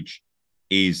 same-sex marriage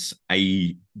is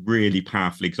a really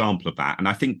powerful example of that. And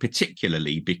I think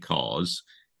particularly because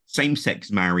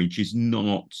same-sex marriage is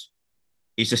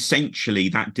essentially,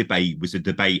 that debate was a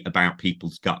debate about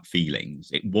people's gut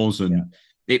feelings. It wasn't,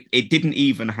 it didn't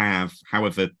even have,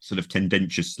 however sort of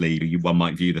tendentiously one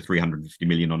might view the 350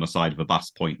 million on the side of a bus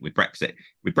point with Brexit.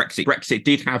 Brexit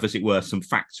did have, as it were, some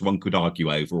facts one could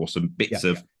argue over, or some bits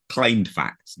of claimed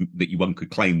facts that one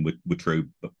could claim were true,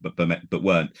 but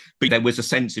weren't. But there was a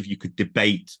sense of you could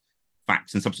debate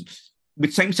facts and substance.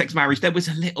 With same-sex marriage, there was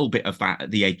a little bit of that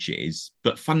at the edges,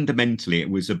 but fundamentally it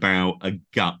was about a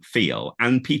gut feel.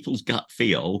 And people's gut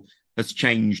feel has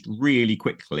changed really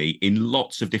quickly in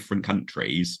lots of different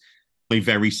countries by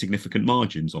very significant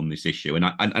margins on this issue.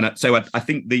 So I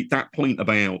think that point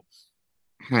about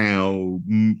how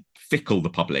fickle the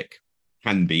public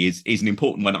can be is an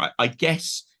important one. I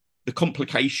guess the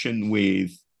complication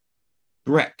with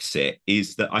Brexit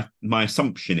is that my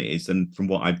assumption is, and from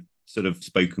what I've sort of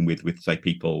spoken with say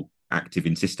people active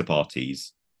in sister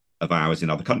parties of ours in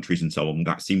other countries and so on,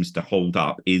 that seems to hold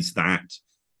up, is that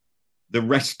the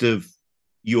rest of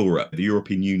Europe, the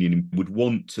European Union, would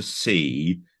want to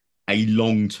see a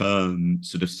long-term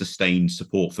sort of sustained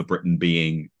support for Britain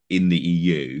being in the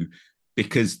EU,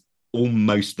 because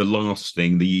almost the last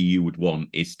thing the EU would want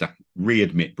is to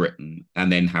readmit Britain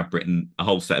and then have Britain, a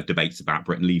whole set of debates about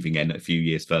Britain leaving in a few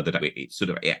years further down.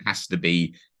 It has to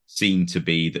be seen to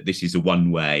be that this is a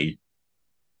one-way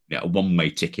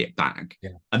ticket back.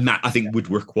 And that, I think, would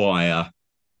require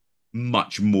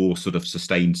much more sort of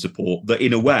sustained support. That,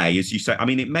 in a way, as you say, I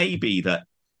mean, it may be that,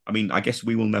 I mean, I guess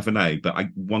we will never know, but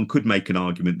one could make an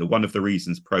argument that one of the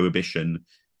reasons prohibition,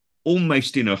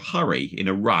 almost in a hurry, in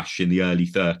a rush in the early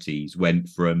 30s, went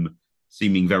from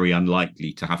seeming very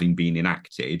unlikely to having been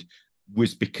enacted,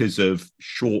 was because of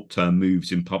short-term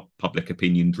moves in public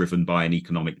opinion driven by an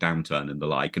economic downturn and the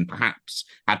like. And perhaps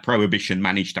had prohibition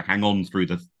managed to hang on through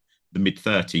the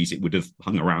mid-30s, it would have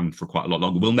hung around for quite a lot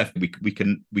longer. We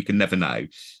can never know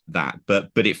that,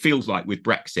 but it feels like with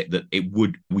Brexit that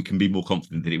we can be more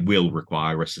confident that it will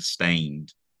require a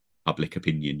sustained public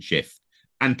opinion shift,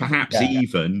 and perhaps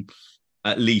even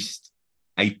at least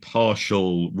a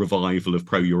partial revival of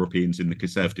pro-Europeans in the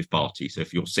Conservative Party. So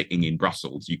if you're sitting in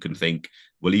Brussels, you can think,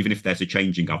 well, even if there's a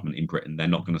change in government in Britain, they're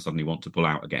not going to suddenly want to pull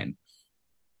out again.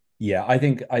 Yeah, I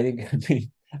think I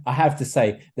mean, I have to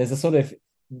say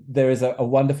there is a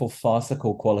wonderful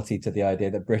farcical quality to the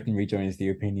idea that Britain rejoins the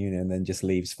European Union and then just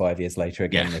leaves 5 years later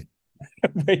again,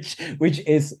 which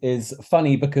is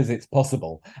funny because it's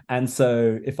possible. And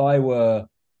so if I were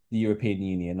the European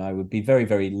Union, I would be very,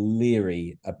 very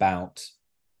leery about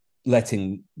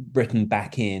letting Britain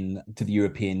back in to the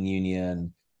European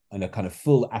Union on a kind of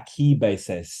full acquis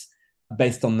basis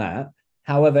based on that.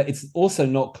 However, it's also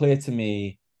not clear to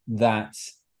me that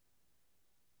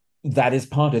is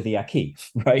part of the acquis,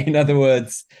 right? In other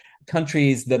words,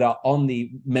 countries that are on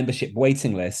the membership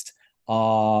waiting list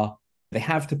are they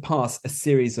have to pass a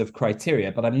series of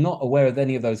criteria, but I'm not aware of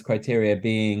any of those criteria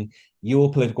being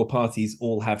your political parties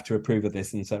all have to approve of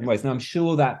this in certain ways. Now, I'm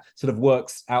sure that sort of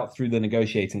works out through the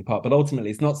negotiating part, but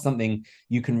ultimately it's not something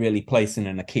you can really place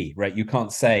in a key, right? You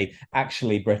can't say,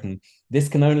 actually, Britain, this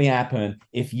can only happen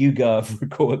if YouGov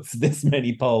records this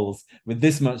many polls with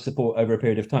this much support over a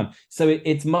period of time. So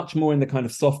it's much more in the kind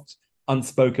of soft,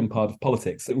 unspoken part of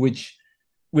politics, which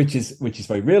is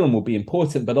very real and will be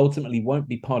important, but ultimately won't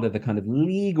be part of the kind of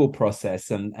legal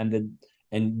process and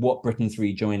what Britain's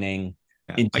rejoining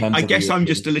in I terms of the guess I'm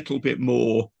just European. a little bit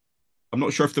more. I'm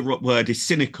not sure if the word is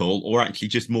cynical or actually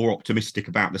just more optimistic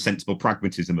about the sensible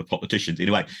pragmatism of politicians in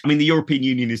a way. I mean, the European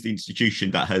Union is the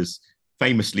institution that has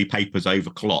famously papers over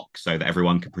clock so that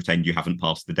everyone can pretend you haven't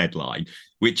passed the deadline,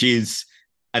 which is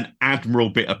an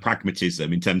admirable bit of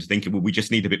pragmatism in terms of thinking, well, we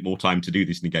just need a bit more time to do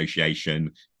this negotiation.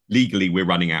 Legally, we're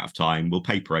running out of time. We'll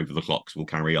paper over the clocks. We'll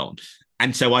carry on.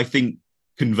 And so I think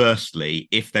conversely,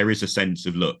 if there is a sense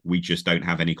of, look, we just don't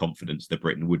have any confidence that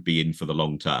Britain would be in for the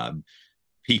long term,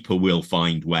 people will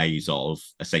find ways of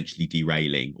essentially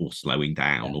derailing or slowing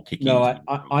down or kicking. No,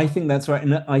 I think that's right.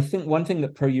 And I think one thing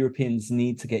that pro-Europeans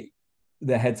need to get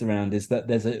their heads around is that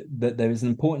there is an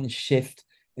important shift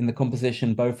in the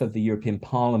composition both of the European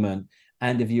Parliament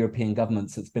and of European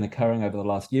governments that's been occurring over the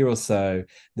last year or so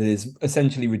that is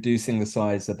essentially reducing the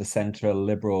size of the central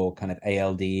liberal kind of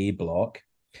ALDE bloc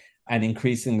and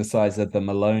increasing the size of the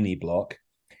Maloney bloc.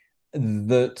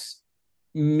 That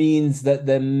means that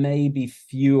there may be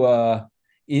fewer.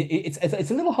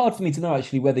 It's a little hard for me to know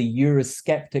actually whether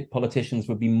Eurosceptic politicians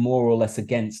would be more or less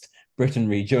against Britain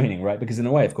rejoining, right? Because in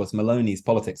a way, of course, Maloney's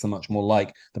politics are much more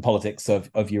like the politics of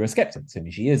Eurosceptics. I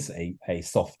mean, she is a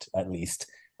soft, at least,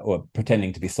 or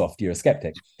pretending to be soft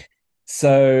Eurosceptic.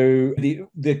 So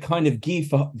the kind of Guy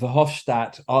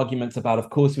Verhofstadt arguments about, of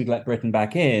course, we'd let Britain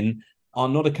back in, are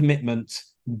not a commitment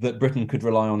that Britain could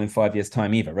rely on in 5 years'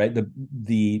 time either, right?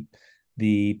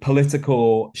 The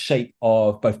political shape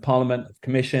of both Parliament, of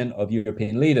Commission, of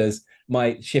European leaders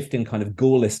might shift in kind of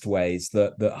Gaullist ways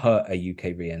that hurt a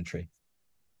UK re-entry.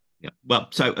 Yeah. Well,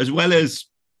 so as well as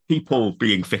people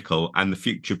being fickle and the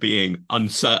future being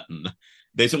uncertain,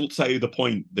 there's also the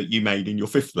point that you made in your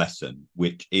fifth lesson,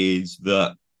 which is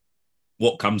that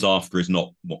what comes after is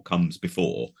not what comes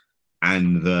before,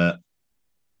 and that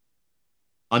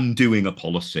undoing a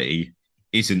policy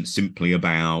isn't simply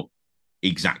about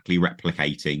exactly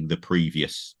replicating the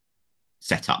previous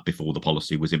setup before the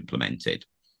policy was implemented.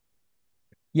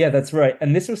 Yeah, that's right.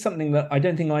 And this was something that I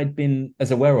don't think I'd been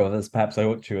as aware of as perhaps I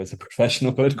ought to as a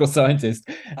professional political scientist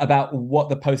about what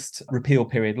the post-repeal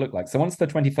period looked like. So once the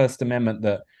 21st Amendment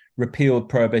that repealed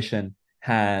prohibition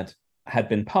had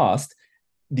been passed,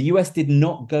 the US did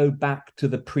not go back to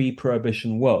the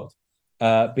pre-prohibition world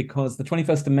because the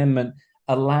 21st Amendment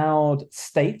allowed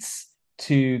states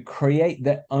to create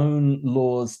their own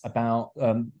laws about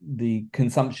the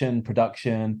consumption,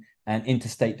 production, and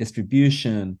interstate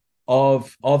distribution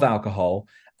of alcohol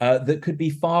that could be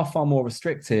far, far more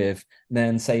restrictive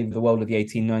than, say, the world of the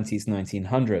 1890s,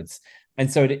 1900s. And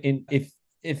so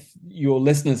if your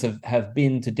listeners have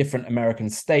been to different American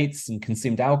states and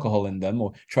consumed alcohol in them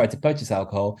or tried to purchase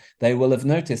alcohol, they will have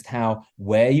noticed how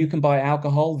where you can buy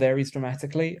alcohol varies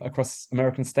dramatically across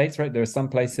American states, right? There are some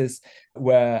places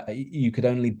where you could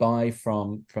only buy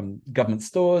from government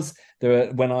stores.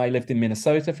 When I lived in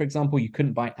Minnesota, for example, you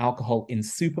couldn't buy alcohol in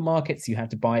supermarkets. You had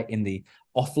to buy it in the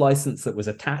off license that was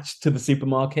attached to the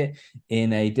supermarket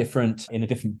in a different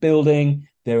building.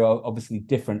 There are obviously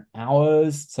different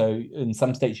hours. So in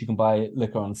some states you can buy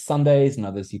liquor on Sundays and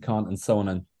others you can't, and so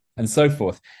on and so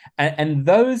forth. And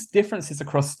those differences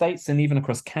across states and even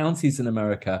across counties in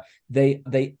America,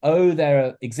 they owe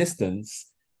their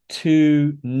existence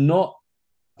to not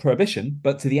prohibition,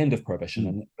 but to the end of prohibition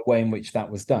and the way in which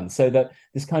that was done. So that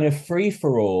this kind of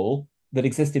free-for-all that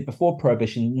existed before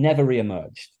prohibition never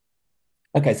reemerged.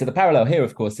 Okay, so the parallel here,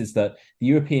 of course, is that the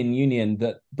European Union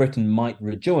that Britain might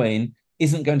rejoin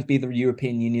isn't going to be the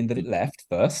European Union that it left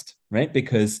first, right?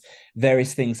 Because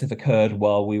various things have occurred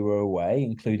while we were away,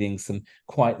 including some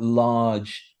quite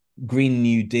large Green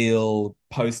New Deal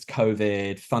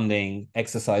post-COVID funding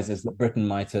exercises that Britain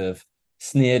might have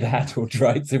sneered at or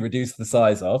tried to reduce the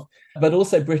size of. But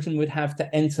also Britain would have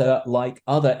to enter like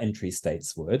other entry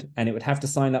states would, and it would have to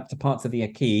sign up to parts of the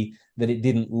acquis that it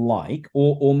didn't like,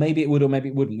 or maybe it would, or maybe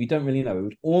it wouldn't. We don't really know. It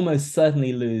would almost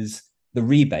certainly lose the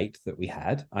rebate that we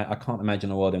had. I can't imagine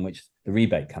a world in which the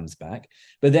rebate comes back.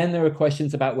 But then there are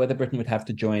questions about whether Britain would have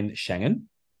to join Schengen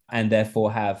and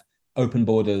therefore have open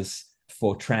borders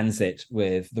for transit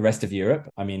with the rest of Europe.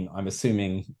 I mean, I'm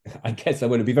assuming, I guess it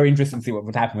would be very interesting to see what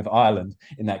would happen with Ireland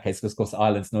in that case, because of course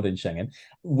Ireland's not in Schengen.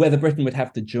 Whether Britain would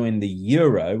have to join the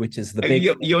euro, which is the big.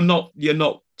 You're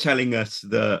not telling us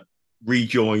that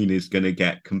rejoin is going to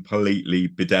get completely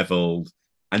bedeviled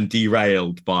and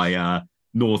derailed by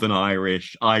Northern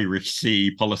Irish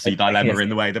Sea policy dilemma in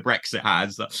the way that Brexit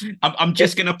has. I'm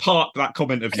just going to park that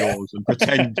comment of yours and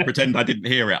pretend I didn't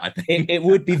hear it. I think it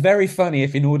would be very funny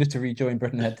if, in order to rejoin,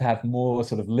 Britain had to have more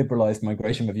sort of liberalised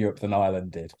migration with Europe than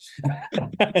Ireland did.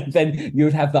 Then you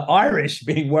would have the Irish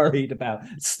being worried about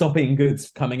stopping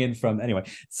goods coming in from anyway.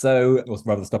 So, or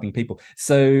rather, stopping people.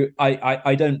 So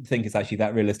I don't think it's actually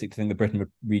that realistic to think that Britain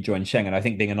would rejoin Schengen. I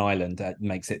think being an island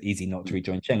makes it easy not to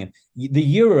rejoin Schengen. The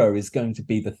euro is going to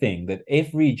be the thing that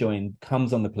if rejoin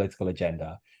comes on the political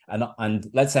agenda, and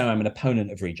let's say I'm an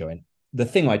opponent of rejoin, the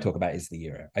thing I talk about is the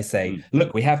euro. I say,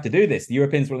 look, we have to do this. The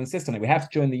Europeans will insist on it. We have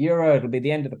to join the euro. It'll be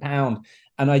the end of the pound.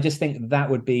 And I just think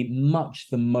that would be much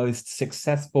the most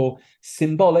successful,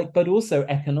 symbolic, but also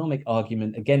economic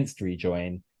argument against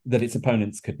rejoin that its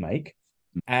opponents could make.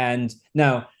 And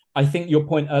now, I think your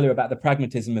point earlier about the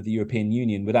pragmatism of the European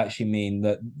Union would actually mean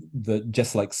that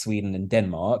just like Sweden and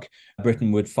Denmark,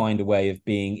 Britain would find a way of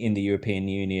being in the European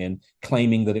Union,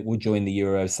 claiming that it will join the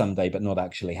euro someday, but not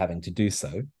actually having to do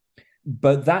so.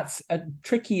 But that's a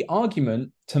tricky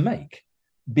argument to make,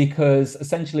 because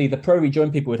essentially the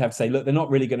pro-rejoin people would have to say, look, they're not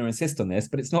really going to insist on this,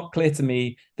 but it's not clear to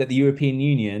me that the European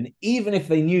Union, even if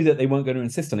they knew that they weren't going to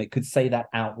insist on it, could say that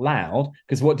out loud,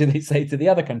 because what do they say to the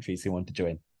other countries who want to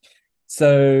join?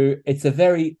 So it's a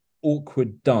very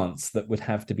awkward dance that would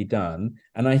have to be done.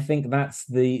 And I think that's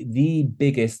the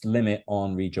biggest limit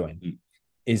on rejoin,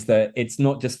 is that it's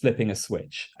not just flipping a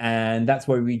switch. And that's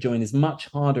why rejoin is much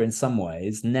harder in some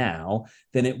ways now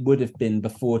than it would have been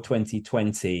before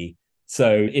 2020.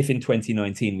 So if in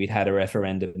 2019 we'd had a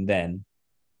referendum then,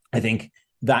 I think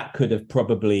that could have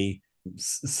probably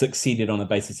succeeded on a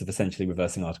basis of essentially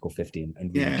reversing Article 50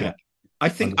 and yeah. I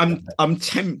think I'm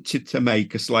tempted to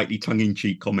make a slightly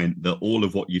tongue-in-cheek comment that all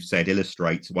of what you've said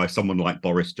illustrates why someone like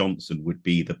Boris Johnson would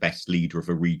be the best leader of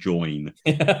a rejoin.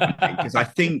 Because I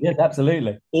think yes,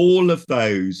 absolutely, all of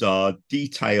those are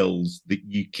details that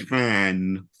you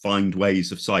can find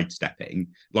ways of sidestepping.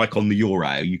 Like on the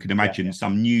euro, you can imagine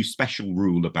some new special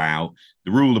rule about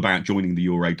joining the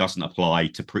euro doesn't apply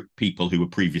to people who were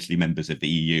previously members of the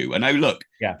EU. And oh, look,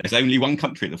 there's only one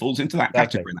country that falls into that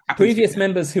category. Previous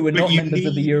members who were not members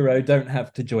of the euro don't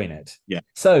have to join it. Yeah.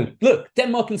 So look,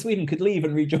 Denmark and Sweden could leave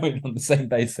and rejoin on the same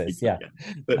basis. Yeah.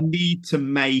 But need to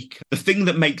make the thing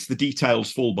that makes the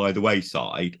details fall by the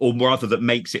wayside, or rather that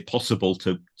makes it possible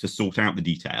to sort out the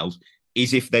details,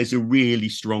 is if there's a really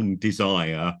strong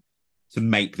desire to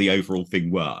make the overall thing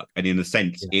work. And in a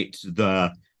sense, it's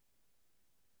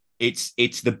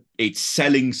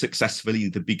selling successfully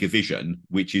the bigger vision,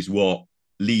 which is what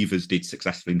Leavers did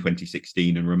successfully in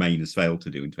 2016 and Remainers failed to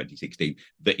do in 2016.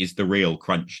 That is the real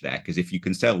crunch there. Because if you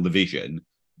can sell the vision,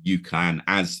 you can,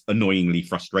 as annoyingly,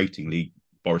 frustratingly,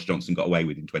 Boris Johnson got away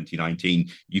with in 2019,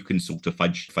 you can sort of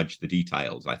fudge the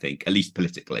details, I think, at least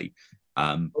politically.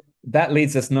 That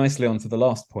leads us nicely on to the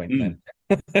last point then.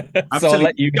 So I'll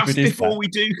let you just before we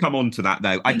do come on to that,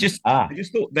 though, I just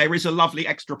thought there is a lovely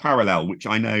extra parallel which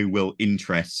I know will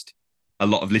interest a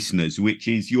lot of listeners, which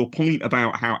is your point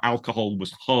about how alcohol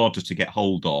was harder to get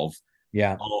hold of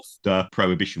after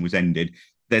prohibition was ended.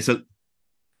 It's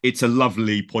a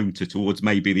lovely pointer towards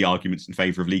maybe the arguments in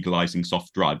favor of legalizing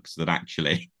soft drugs, that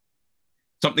actually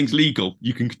something's legal,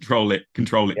 you can control it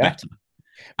better.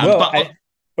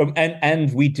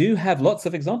 And we do have lots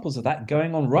of examples of that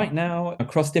going on right now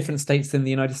across different states in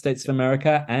the United States of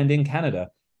America and in Canada.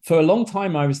 For a long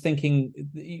time, I was thinking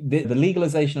the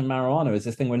legalization of marijuana is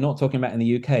this thing we're not talking about in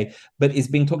the UK, but is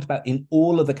being talked about in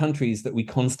all of the countries that we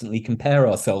constantly compare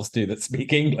ourselves to that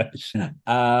speak English.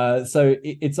 So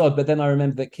it's odd. But then I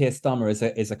remember that Keir Starmer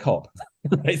is a cop,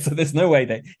 right? So there's no way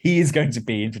that he is going to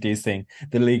be introducing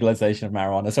the legalization of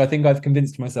marijuana. So I think I've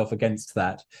convinced myself against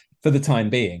that for the time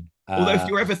being. Although if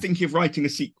you're ever thinking of writing a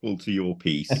sequel to your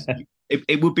piece,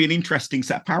 it would be an interesting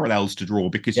set of parallels to draw,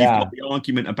 because you've got the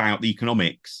argument about the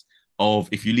economics of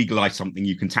if you legalize something,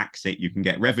 you can tax it, you can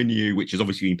get revenue, which has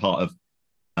obviously been part of,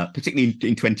 particularly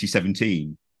in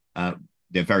 2017,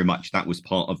 very much that was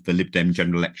part of the Lib Dem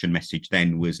general election message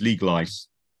then, was legalize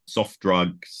soft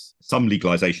drugs, some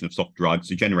legalization of soft drugs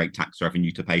to generate tax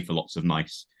revenue to pay for lots of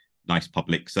nice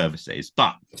public services.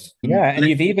 But and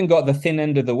you've even got the thin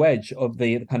end of the wedge of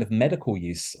the kind of medical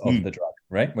use of the drug,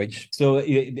 right? Which so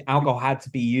alcohol had to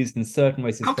be used in certain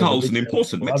ways. Alcohol's an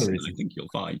important medicine, I think you'll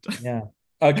find. Yeah.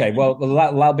 Okay. Well,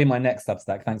 that'll be my next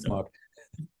Substack. Thanks, Mark.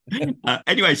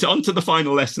 Anyway, so on to the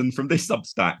final lesson from this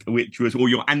Substack, which was, or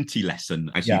your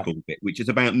anti-lesson, as you Yeah. called it, which is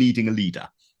about needing a leader.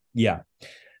 Yeah.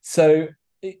 So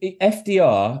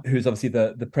FDR, who's obviously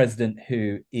the president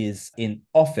who is in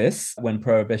office when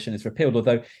prohibition is repealed,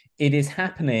 although it is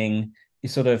happening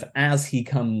sort of as he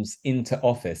comes into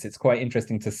office. It's quite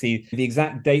interesting to see the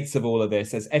exact dates of all of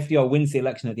this as FDR wins the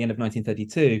election at the end of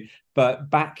 1932. But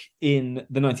back in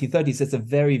the 1930s, it's a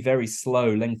very, very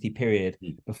slow, lengthy period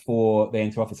before they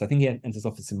enter office. I think he enters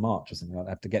office in March or something. I'll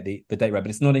have to get the date right, but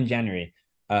it's not in January.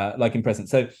 Like in present.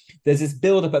 So there's this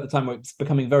build-up at the time where it's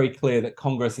becoming very clear that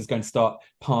Congress is going to start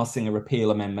passing a repeal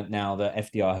amendment now that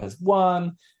FDR has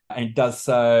won and does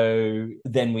so.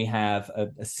 Then we have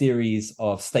a series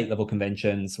of state-level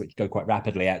conventions, which go quite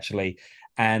rapidly, actually,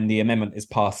 and the amendment is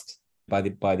passed by the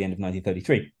end of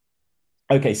 1933.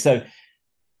 Okay, so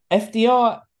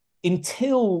FDR,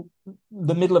 until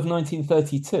the middle of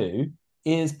 1932,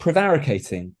 is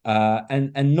prevaricating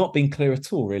and not being clear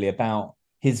at all, really, about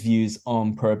his views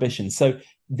on prohibition. So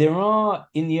there are,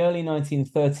 in the early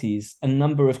 1930s, a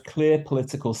number of clear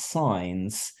political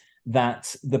signs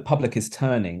that the public is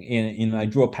turning. I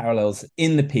draw parallels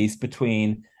in the piece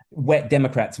between wet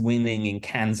Democrats winning in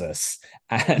Kansas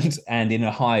and in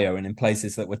Ohio and in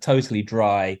places that were totally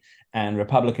dry and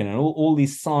Republican, and all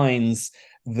these signs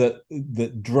that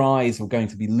dries were going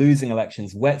to be losing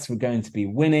elections, wets were going to be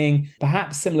winning,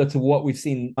 perhaps similar to what we've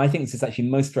seen. I think this is actually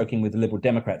most striking with the Liberal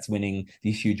Democrats winning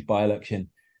these huge by-election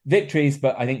victories,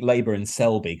 but I think Labour in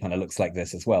Selby kind of looks like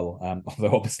this as well,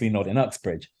 although obviously not in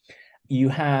Uxbridge. You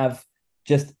have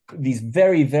just these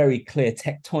very, very clear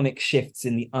tectonic shifts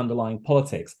in the underlying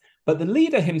politics. But the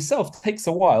leader himself takes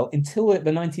a while until the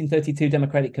 1932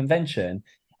 Democratic Convention.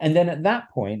 And then at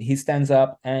that point, he stands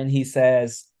up and he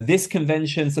says, this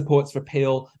convention supports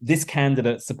repeal, this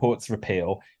candidate supports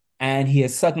repeal. And he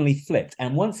has suddenly flipped.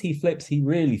 And once he flips, he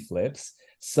really flips,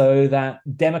 so that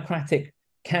Democratic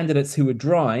candidates who are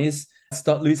dries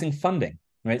start losing funding,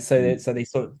 right? So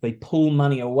they pull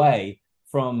money away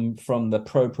from the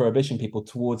pro-prohibition people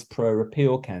towards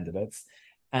pro-repeal candidates.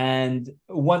 And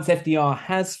once FDR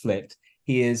has flipped,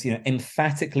 he is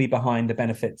emphatically behind the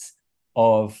benefits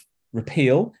of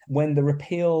repeal. When the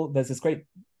repeal, there's this great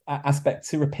aspect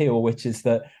to repeal, which is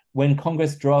that when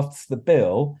Congress drafts the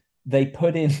bill, they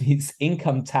put in these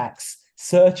income tax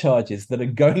surcharges that are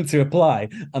going to apply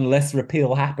unless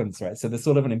repeal happens, right? So there's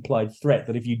sort of an implied threat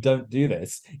that if you don't do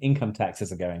this, income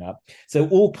taxes are going up. So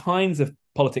all kinds of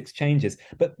politics changes,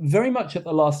 but very much at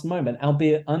the last moment,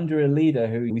 albeit under a leader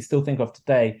who we still think of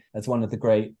today as one of the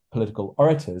great political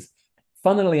orators.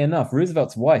 Funnily enough,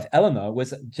 Roosevelt's wife, Eleanor,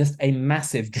 was just a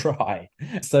massive dry.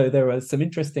 So there are some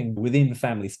interesting within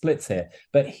family splits here.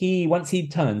 But once he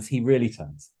turns, he really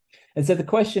turns. And so the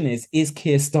question is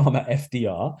Keir Starmer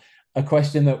FDR? A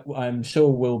question that I'm sure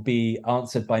will be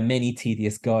answered by many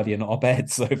tedious Guardian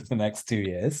op-eds over the next 2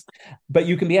 years. But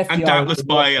you can be FDR. And doubtless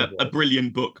by a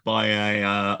brilliant book by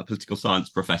a political science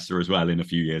professor as well in a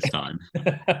few years' time.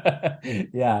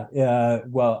 Yeah.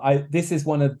 Well, this is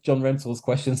one of John Rentall's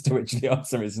questions to which the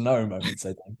answer is no moments,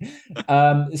 I think.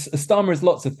 Starmer is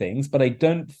lots of things, but I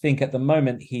don't think at the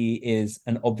moment he is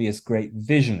an obvious great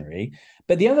visionary.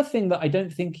 But the other thing that I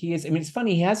don't think he is, it's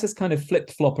funny, he has this kind of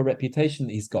flip-flopper reputation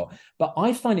that he's got, but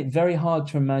I find it very hard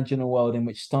to imagine a world in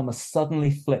which Starmer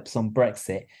suddenly flips on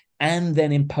Brexit and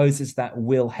then imposes that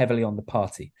will heavily on the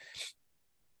party.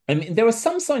 There are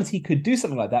some signs he could do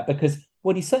something like that, because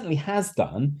what he certainly has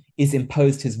done is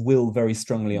imposed his will very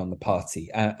strongly on the party,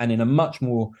 and in a much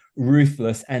more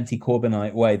ruthless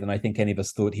anti-Corbynite way than I think any of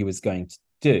us thought he was going to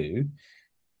do.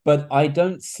 But I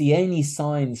don't see any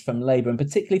signs from Labour, and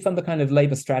particularly from the kind of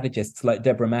Labour strategists like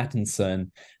Deborah Mattinson,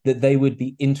 that they would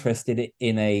be interested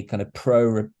in a kind of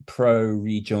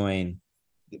pro-rejoin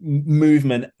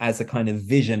movement as a kind of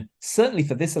vision, certainly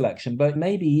for this election, but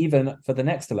maybe even for the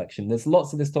next election. There's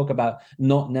lots of this talk about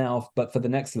not now, but for the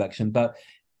next election. But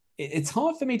it's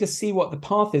hard for me to see what the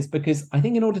path is, because I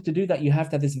think in order to do that, you have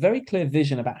to have this very clear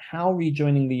vision about how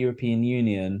rejoining the European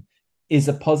Union is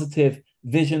a positive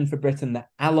vision for Britain that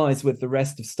allies with the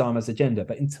rest of Starmer's agenda.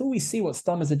 But until we see what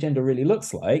Starmer's agenda really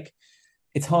looks like,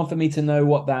 it's hard for me to know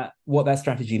what that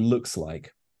strategy looks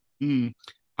like.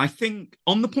 I think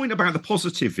on the point about the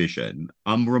positive vision,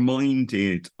 I'm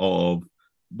reminded of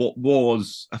what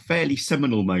was a fairly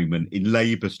seminal moment in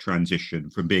Labour's transition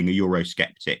from being a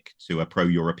Eurosceptic to a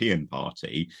pro-European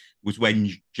party, was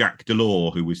when Jacques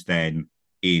Delors, who was then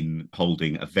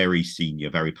holding a very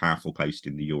senior, very powerful post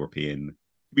in the European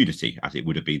community, as it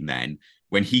would have been then,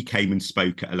 when he came and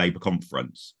spoke at a Labour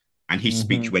conference, and his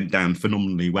speech went down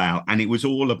phenomenally well. And it was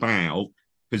all about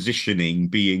positioning,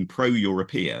 being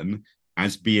pro-European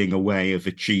as being a way of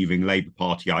achieving Labour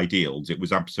Party ideals. It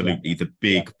was absolutely the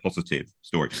big positive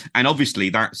story. And obviously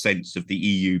that sense of the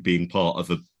EU being part of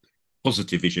a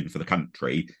positive vision for the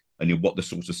country and what the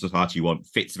sort of society you want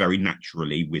fits very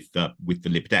naturally with the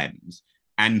Lib Dems.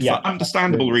 And for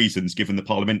understandable reasons, given the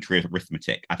parliamentary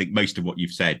arithmetic, I think most of what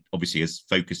you've said obviously is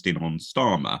focused in on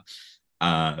Starmer.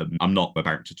 I'm not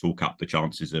about to talk up the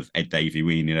chances of Ed Davey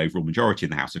winning an overall majority in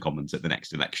the House of Commons at the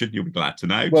next election. You'll be glad to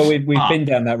know. Well, we've been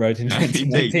down that road in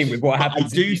 2019 with what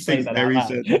happens. I do think there is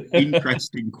an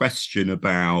interesting question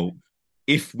about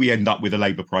if we end up with a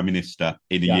Labour Prime Minister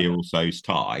in a year or so's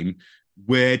time,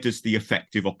 where does the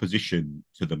effective opposition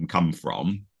to them come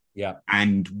from? Yeah.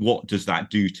 And what does that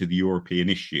do to the European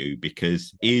issue?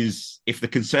 Because if the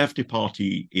Conservative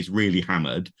Party is really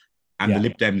hammered and the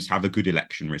Lib Dems have a good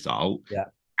election result,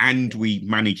 and we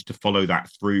manage to follow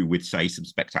that through with, say, some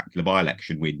spectacular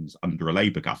by-election wins under a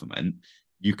Labour government,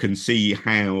 you can see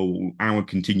how our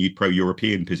continued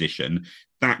pro-European position,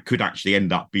 that could actually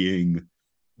end up being,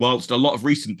 whilst a lot of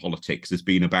recent politics has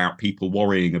been about people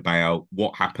worrying about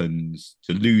what happens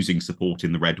to losing support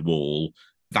in the Red Wall,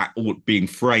 that all being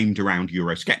framed around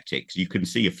Eurosceptics, you can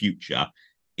see a future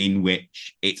in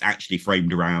which it's actually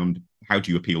framed around how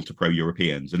do you appeal to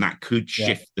pro-Europeans? And that could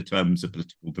shift the terms of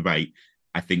political debate,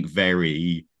 I think,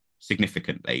 very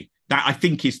significantly. That, I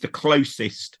think, is the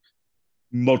closest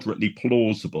moderately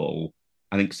plausible,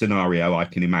 I think, scenario I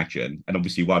can imagine. And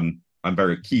obviously one I'm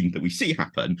very keen that we see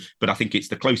happen, but I think it's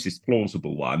the closest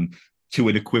plausible one to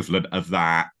an equivalent of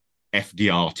that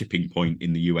FDR tipping point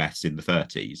in the US in the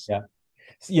 30s.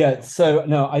 So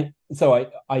no,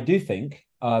 I do think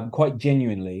quite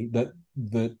genuinely that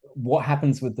what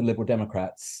happens with the Liberal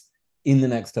Democrats in the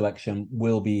next election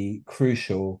will be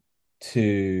crucial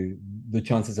to the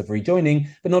chances of rejoining.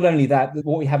 But not only that,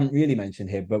 what we haven't really mentioned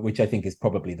here, but which I think is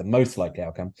probably the most likely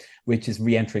outcome, which is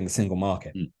re-entering the single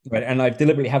market. Right. And I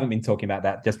deliberately haven't been talking about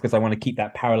that just because I want to keep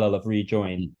that parallel of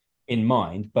rejoin in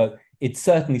mind. But it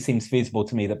certainly seems feasible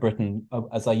to me that Britain,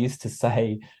 as I used to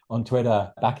say on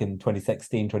Twitter back in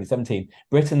 2016, 2017,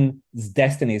 Britain's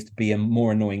destiny is to be a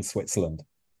more annoying Switzerland.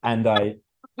 And I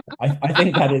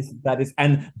think that is,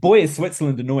 and boy, is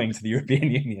Switzerland annoying to the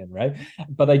European Union, right?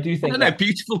 But I do think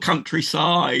beautiful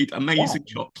countryside, amazing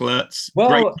chocolates. Well,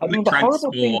 great the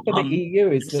horrible thing for the EU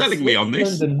is that selling me on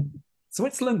this.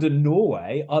 Switzerland and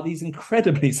Norway are these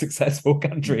incredibly successful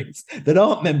countries that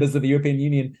aren't members of the European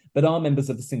Union, but are members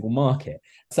of the single market.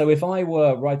 So if I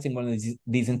were writing one of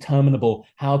these interminable,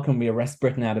 how can we arrest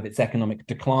Britain out of its economic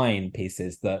decline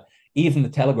pieces that even the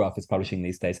Telegraph is publishing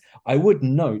these days, I would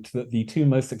note that the two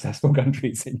most successful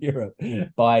countries in Europe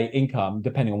by income,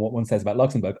 depending on what one says about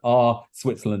Luxembourg, are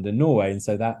Switzerland and Norway. And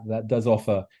so that does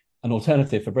offer an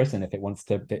alternative for Britain if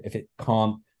it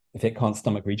can't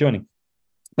stomach rejoining.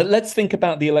 But let's think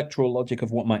about the electoral logic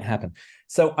of what might happen.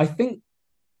 So I think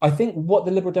what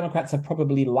the Liberal Democrats have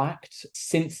probably lacked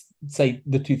since, say,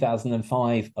 the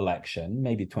 2005 election,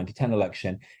 maybe 2010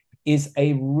 election, is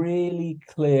a really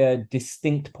clear,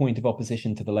 distinct point of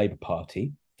opposition to the Labour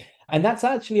Party. And that's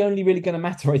actually only really going to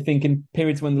matter, I think, in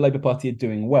periods when the Labour Party are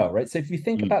doing well, right? So if you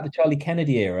think about the Charlie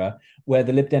Kennedy era, where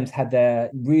the Lib Dems had their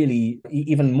really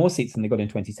even more seats than they got in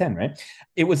 2010, right?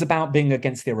 It was about being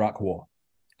against the Iraq War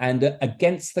and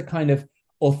against the kind of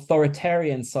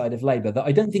authoritarian side of Labour that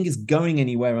I don't think is going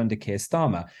anywhere under Keir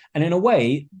Starmer. And in a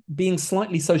way, being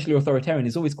slightly socially authoritarian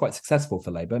is always quite successful for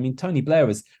Labour. I mean, Tony Blair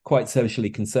was quite socially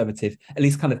conservative, at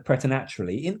least kind of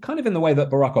preternaturally, in the way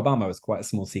that Barack Obama was quite a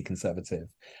small C conservative.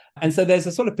 And so there's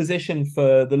a sort of position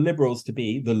for the Liberals to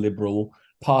be the Liberal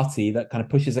Party that kind of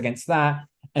pushes against that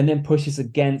and then pushes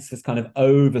against this kind of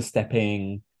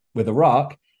overstepping with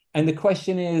Iraq. And the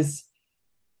question is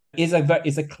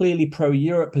a clearly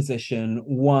pro-Europe position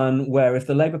one where if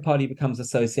the Labour Party becomes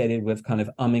associated with kind of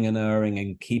umming and erring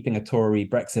and keeping a Tory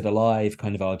Brexit alive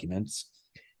kind of arguments,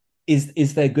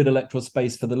 is there good electoral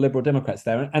space for the Liberal Democrats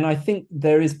there? And I think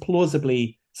there is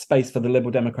plausibly space for the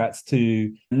Liberal Democrats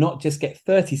to not just get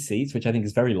 30 seats, which I think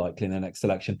is very likely in the next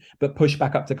election, but push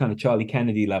back up to kind of Charlie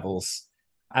Kennedy levels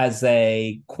as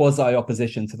a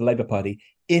quasi-opposition to the Labour Party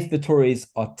if the Tories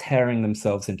are tearing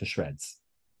themselves into shreds,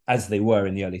 as they were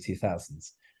in the early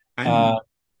 2000s.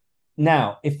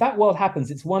 Now, if that world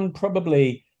happens, it's one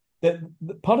probably that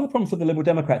part of the problem for the Liberal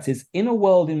Democrats is in a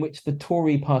world in which the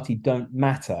Tory party don't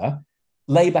matter,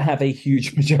 Labour have a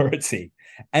huge majority.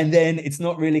 And then it's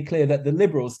not really clear that the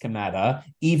Liberals can matter,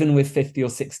 even with 50 or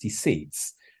 60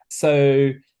 seats.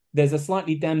 So there's a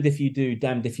slightly damned if you do,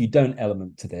 damned if you don't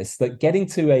element to this, that getting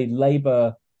to a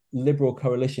Labour-Liberal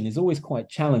coalition is always quite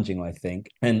challenging, I think.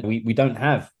 And we don't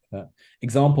have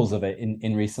examples of it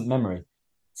in recent memory.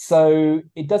 So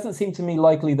it doesn't seem to me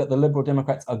likely that the Liberal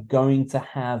Democrats are going to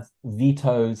have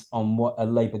vetoes on what a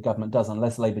Labour government does,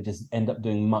 unless Labour just end up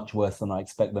doing much worse than I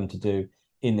expect them to do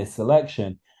in this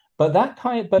election. But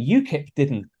UKIP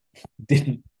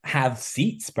didn't have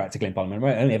seats practically in Parliament.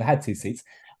 Right? It only ever had 2 seats,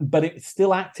 but it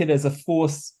still acted as a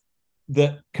force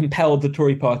that compelled the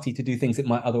Tory party to do things it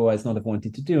might otherwise not have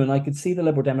wanted to do. And I could see the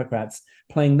Liberal Democrats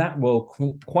playing that role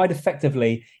quite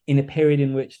effectively in a period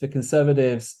in which the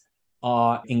Conservatives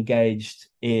are engaged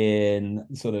in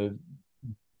sort of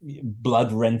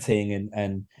blood renting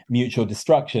and mutual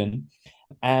destruction.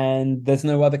 And there's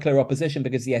no other clear opposition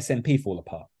because the SNP fall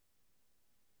apart.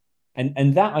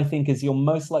 And that, I think, is your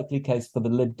most likely case for the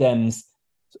Lib Dems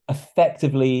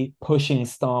effectively pushing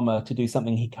Starmer to do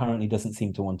something he currently doesn't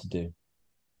seem to want to do.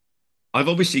 I've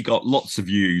obviously got lots of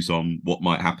views on what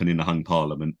might happen in the hung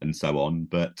parliament and so on,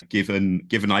 but given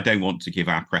I don't want to give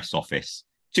our press office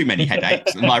too many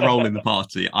headaches and my role in the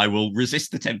party, I will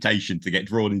resist the temptation to get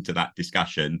drawn into that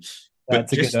discussion. But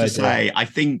just to say, I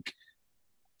think,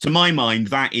 to my mind,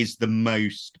 that is the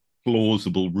most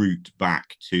plausible route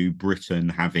back to Britain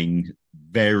having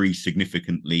very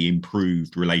significantly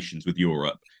improved relations with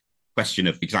Europe. Question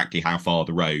of exactly how far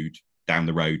down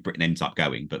the road Britain ends up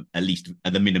going, but at least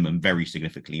at the minimum, very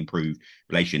significantly improved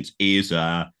relations is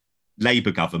a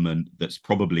Labour government that's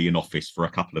probably in office for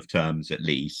a couple of terms at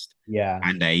least,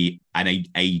 and a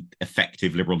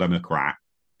effective Liberal Democrat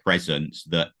presence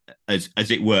that, as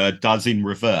it were, does in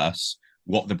reverse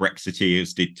what the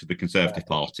Brexiteers did to the Conservative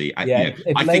Party.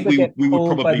 If think we would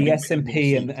probably by the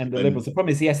SNP and the Liberals. The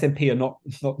problem is the SNP are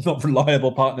not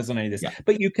reliable partners on any of this. Yeah.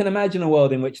 But you can imagine a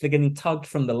world in which they're getting tugged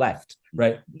from the left,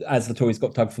 right, as the Tories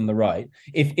got tugged from the right.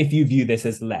 If you view this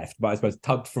as left, but I suppose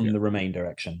tugged from the Remain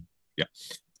direction. Yeah.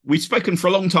 We've spoken for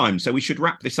a long time, so we should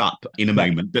wrap this up in a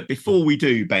moment. But before we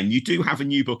do, Ben, you do have a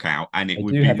new book out, and it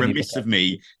would be remiss of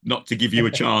me not to give you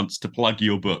a chance to plug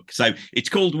your book. So it's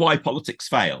called Why Politics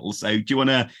Fail. So do you want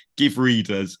to give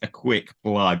readers a quick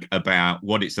plug about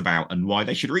what it's about and why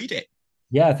they should read it?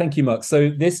 Yeah, thank you, Mark. So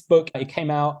this book, it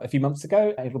came out a few months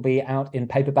ago. It'll be out in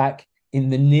paperback in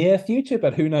the near future,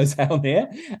 but who knows how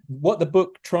near. What the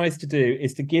book tries to do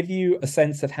is to give you a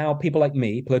sense of how people like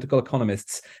me, political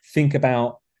economists, think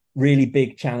about really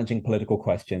big, challenging political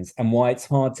questions and why it's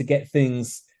hard to get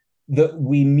things that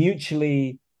we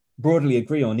mutually broadly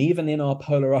agree on, even in our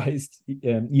polarized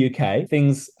UK.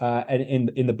 Things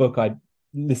in the book, I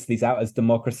list these out as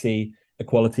democracy,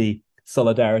 equality,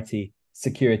 solidarity,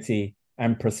 security,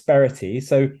 and prosperity.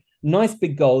 So nice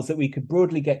big goals that we could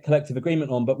broadly get collective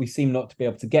agreement on, but we seem not to be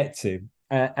able to get to.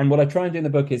 And what I try and do in the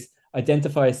book is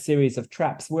identify a series of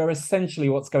traps where essentially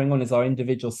what's going on is our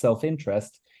individual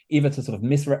self-interest, either to sort of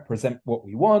misrepresent what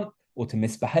we want or to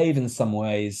misbehave in some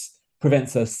ways,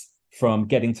 prevents us from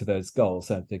getting to those goals.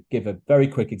 So to give a very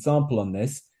quick example on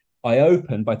this, I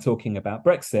opened by talking about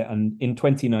Brexit. And in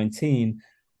 2019,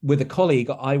 with a colleague,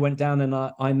 I went down and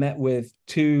I met with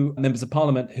 2 members of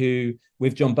parliament who,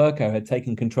 with John Bercow, had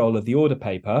taken control of the order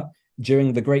paper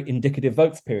during the great indicative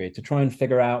votes period to try and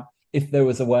figure out if there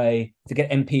was a way to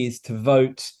get MPs to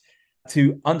vote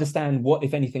to understand what,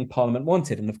 if anything, Parliament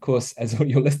wanted. And of course, as all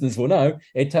your listeners will know,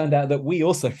 it turned out that we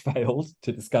also failed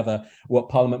to discover what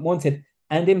Parliament wanted.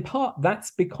 And in part, that's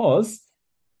because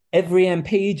every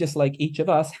MP, just like each of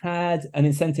us, had an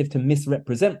incentive to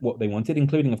misrepresent what they wanted,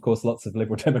 including, of course, lots of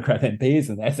Liberal Democrat MPs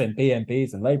and SNP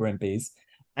MPs and Labour MPs,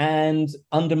 and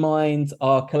undermined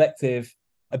our collective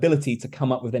ability to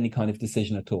come up with any kind of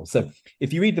decision at all. So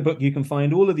if you read the book, you can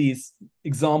find all of these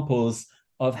examples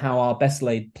of how our best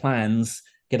laid plans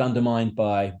get undermined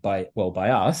by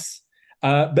us.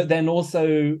 But then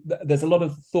also there's a lot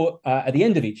of thought at the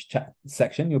end of each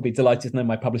section. You'll be delighted to know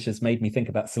my publishers made me think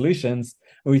about solutions,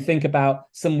 where we think about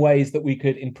some ways that we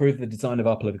could improve the design of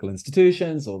our political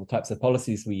institutions or the types of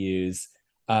policies we use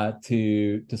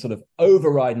to sort of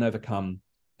override and overcome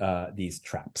these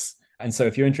traps. And so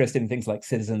if you're interested in things like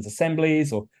citizens'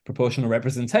 assemblies or proportional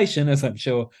representation, as I'm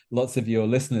sure lots of your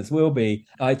listeners will be,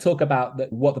 I talk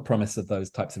about what the promise of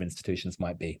those types of institutions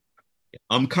might be.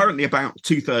 I'm currently about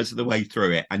 2/3 of the way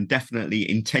through it and definitely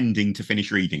intending to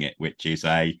finish reading it, which is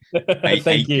a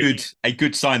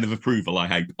good sign of approval, I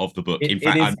hope, of the book.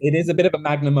 It is a bit of a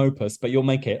magnum opus, but you'll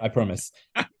make it, I promise.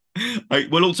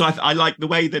 I like the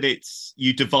way that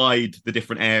you divide the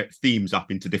different themes up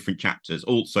into different chapters.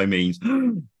 Also means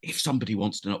if somebody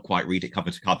wants to not quite read it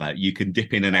cover to cover, you can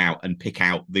dip in and out and pick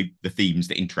out the themes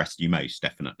that interest you most.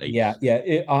 Definitely. Yeah,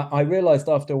 yeah. I realized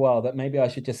after a while that maybe I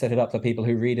should just set it up for people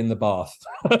who read in the bath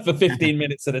for 15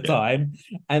 minutes at a time.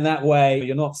 And that way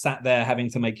you're not sat there having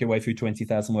to make your way through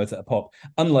 20,000 words at a pop,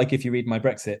 unlike if you read my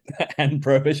Brexit and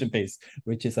prohibition piece,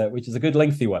 which is a good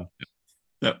lengthy one.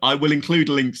 So I will include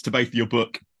links to both your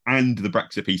book and the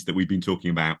Brexit piece that we've been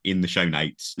talking about in the show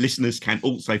notes. Listeners can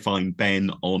also find Ben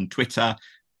on Twitter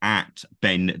at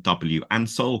Ben W.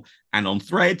 Ansell and on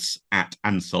Threads at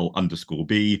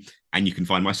Ansell_B. And you can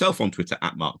find myself on Twitter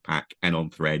at MarkPack and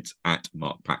on Threads at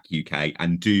MarkPackUK.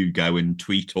 And do go and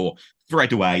tweet or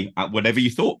thread away at whatever you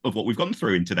thought of what we've gone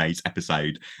through in today's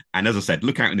episode. And as I said,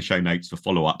 look out in the show notes for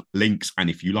follow-up links.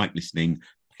 And if you like listening,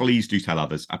 please do tell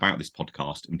others about this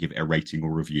podcast and give it a rating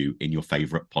or review in your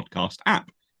favourite podcast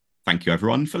app. Thank you,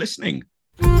 everyone, for listening.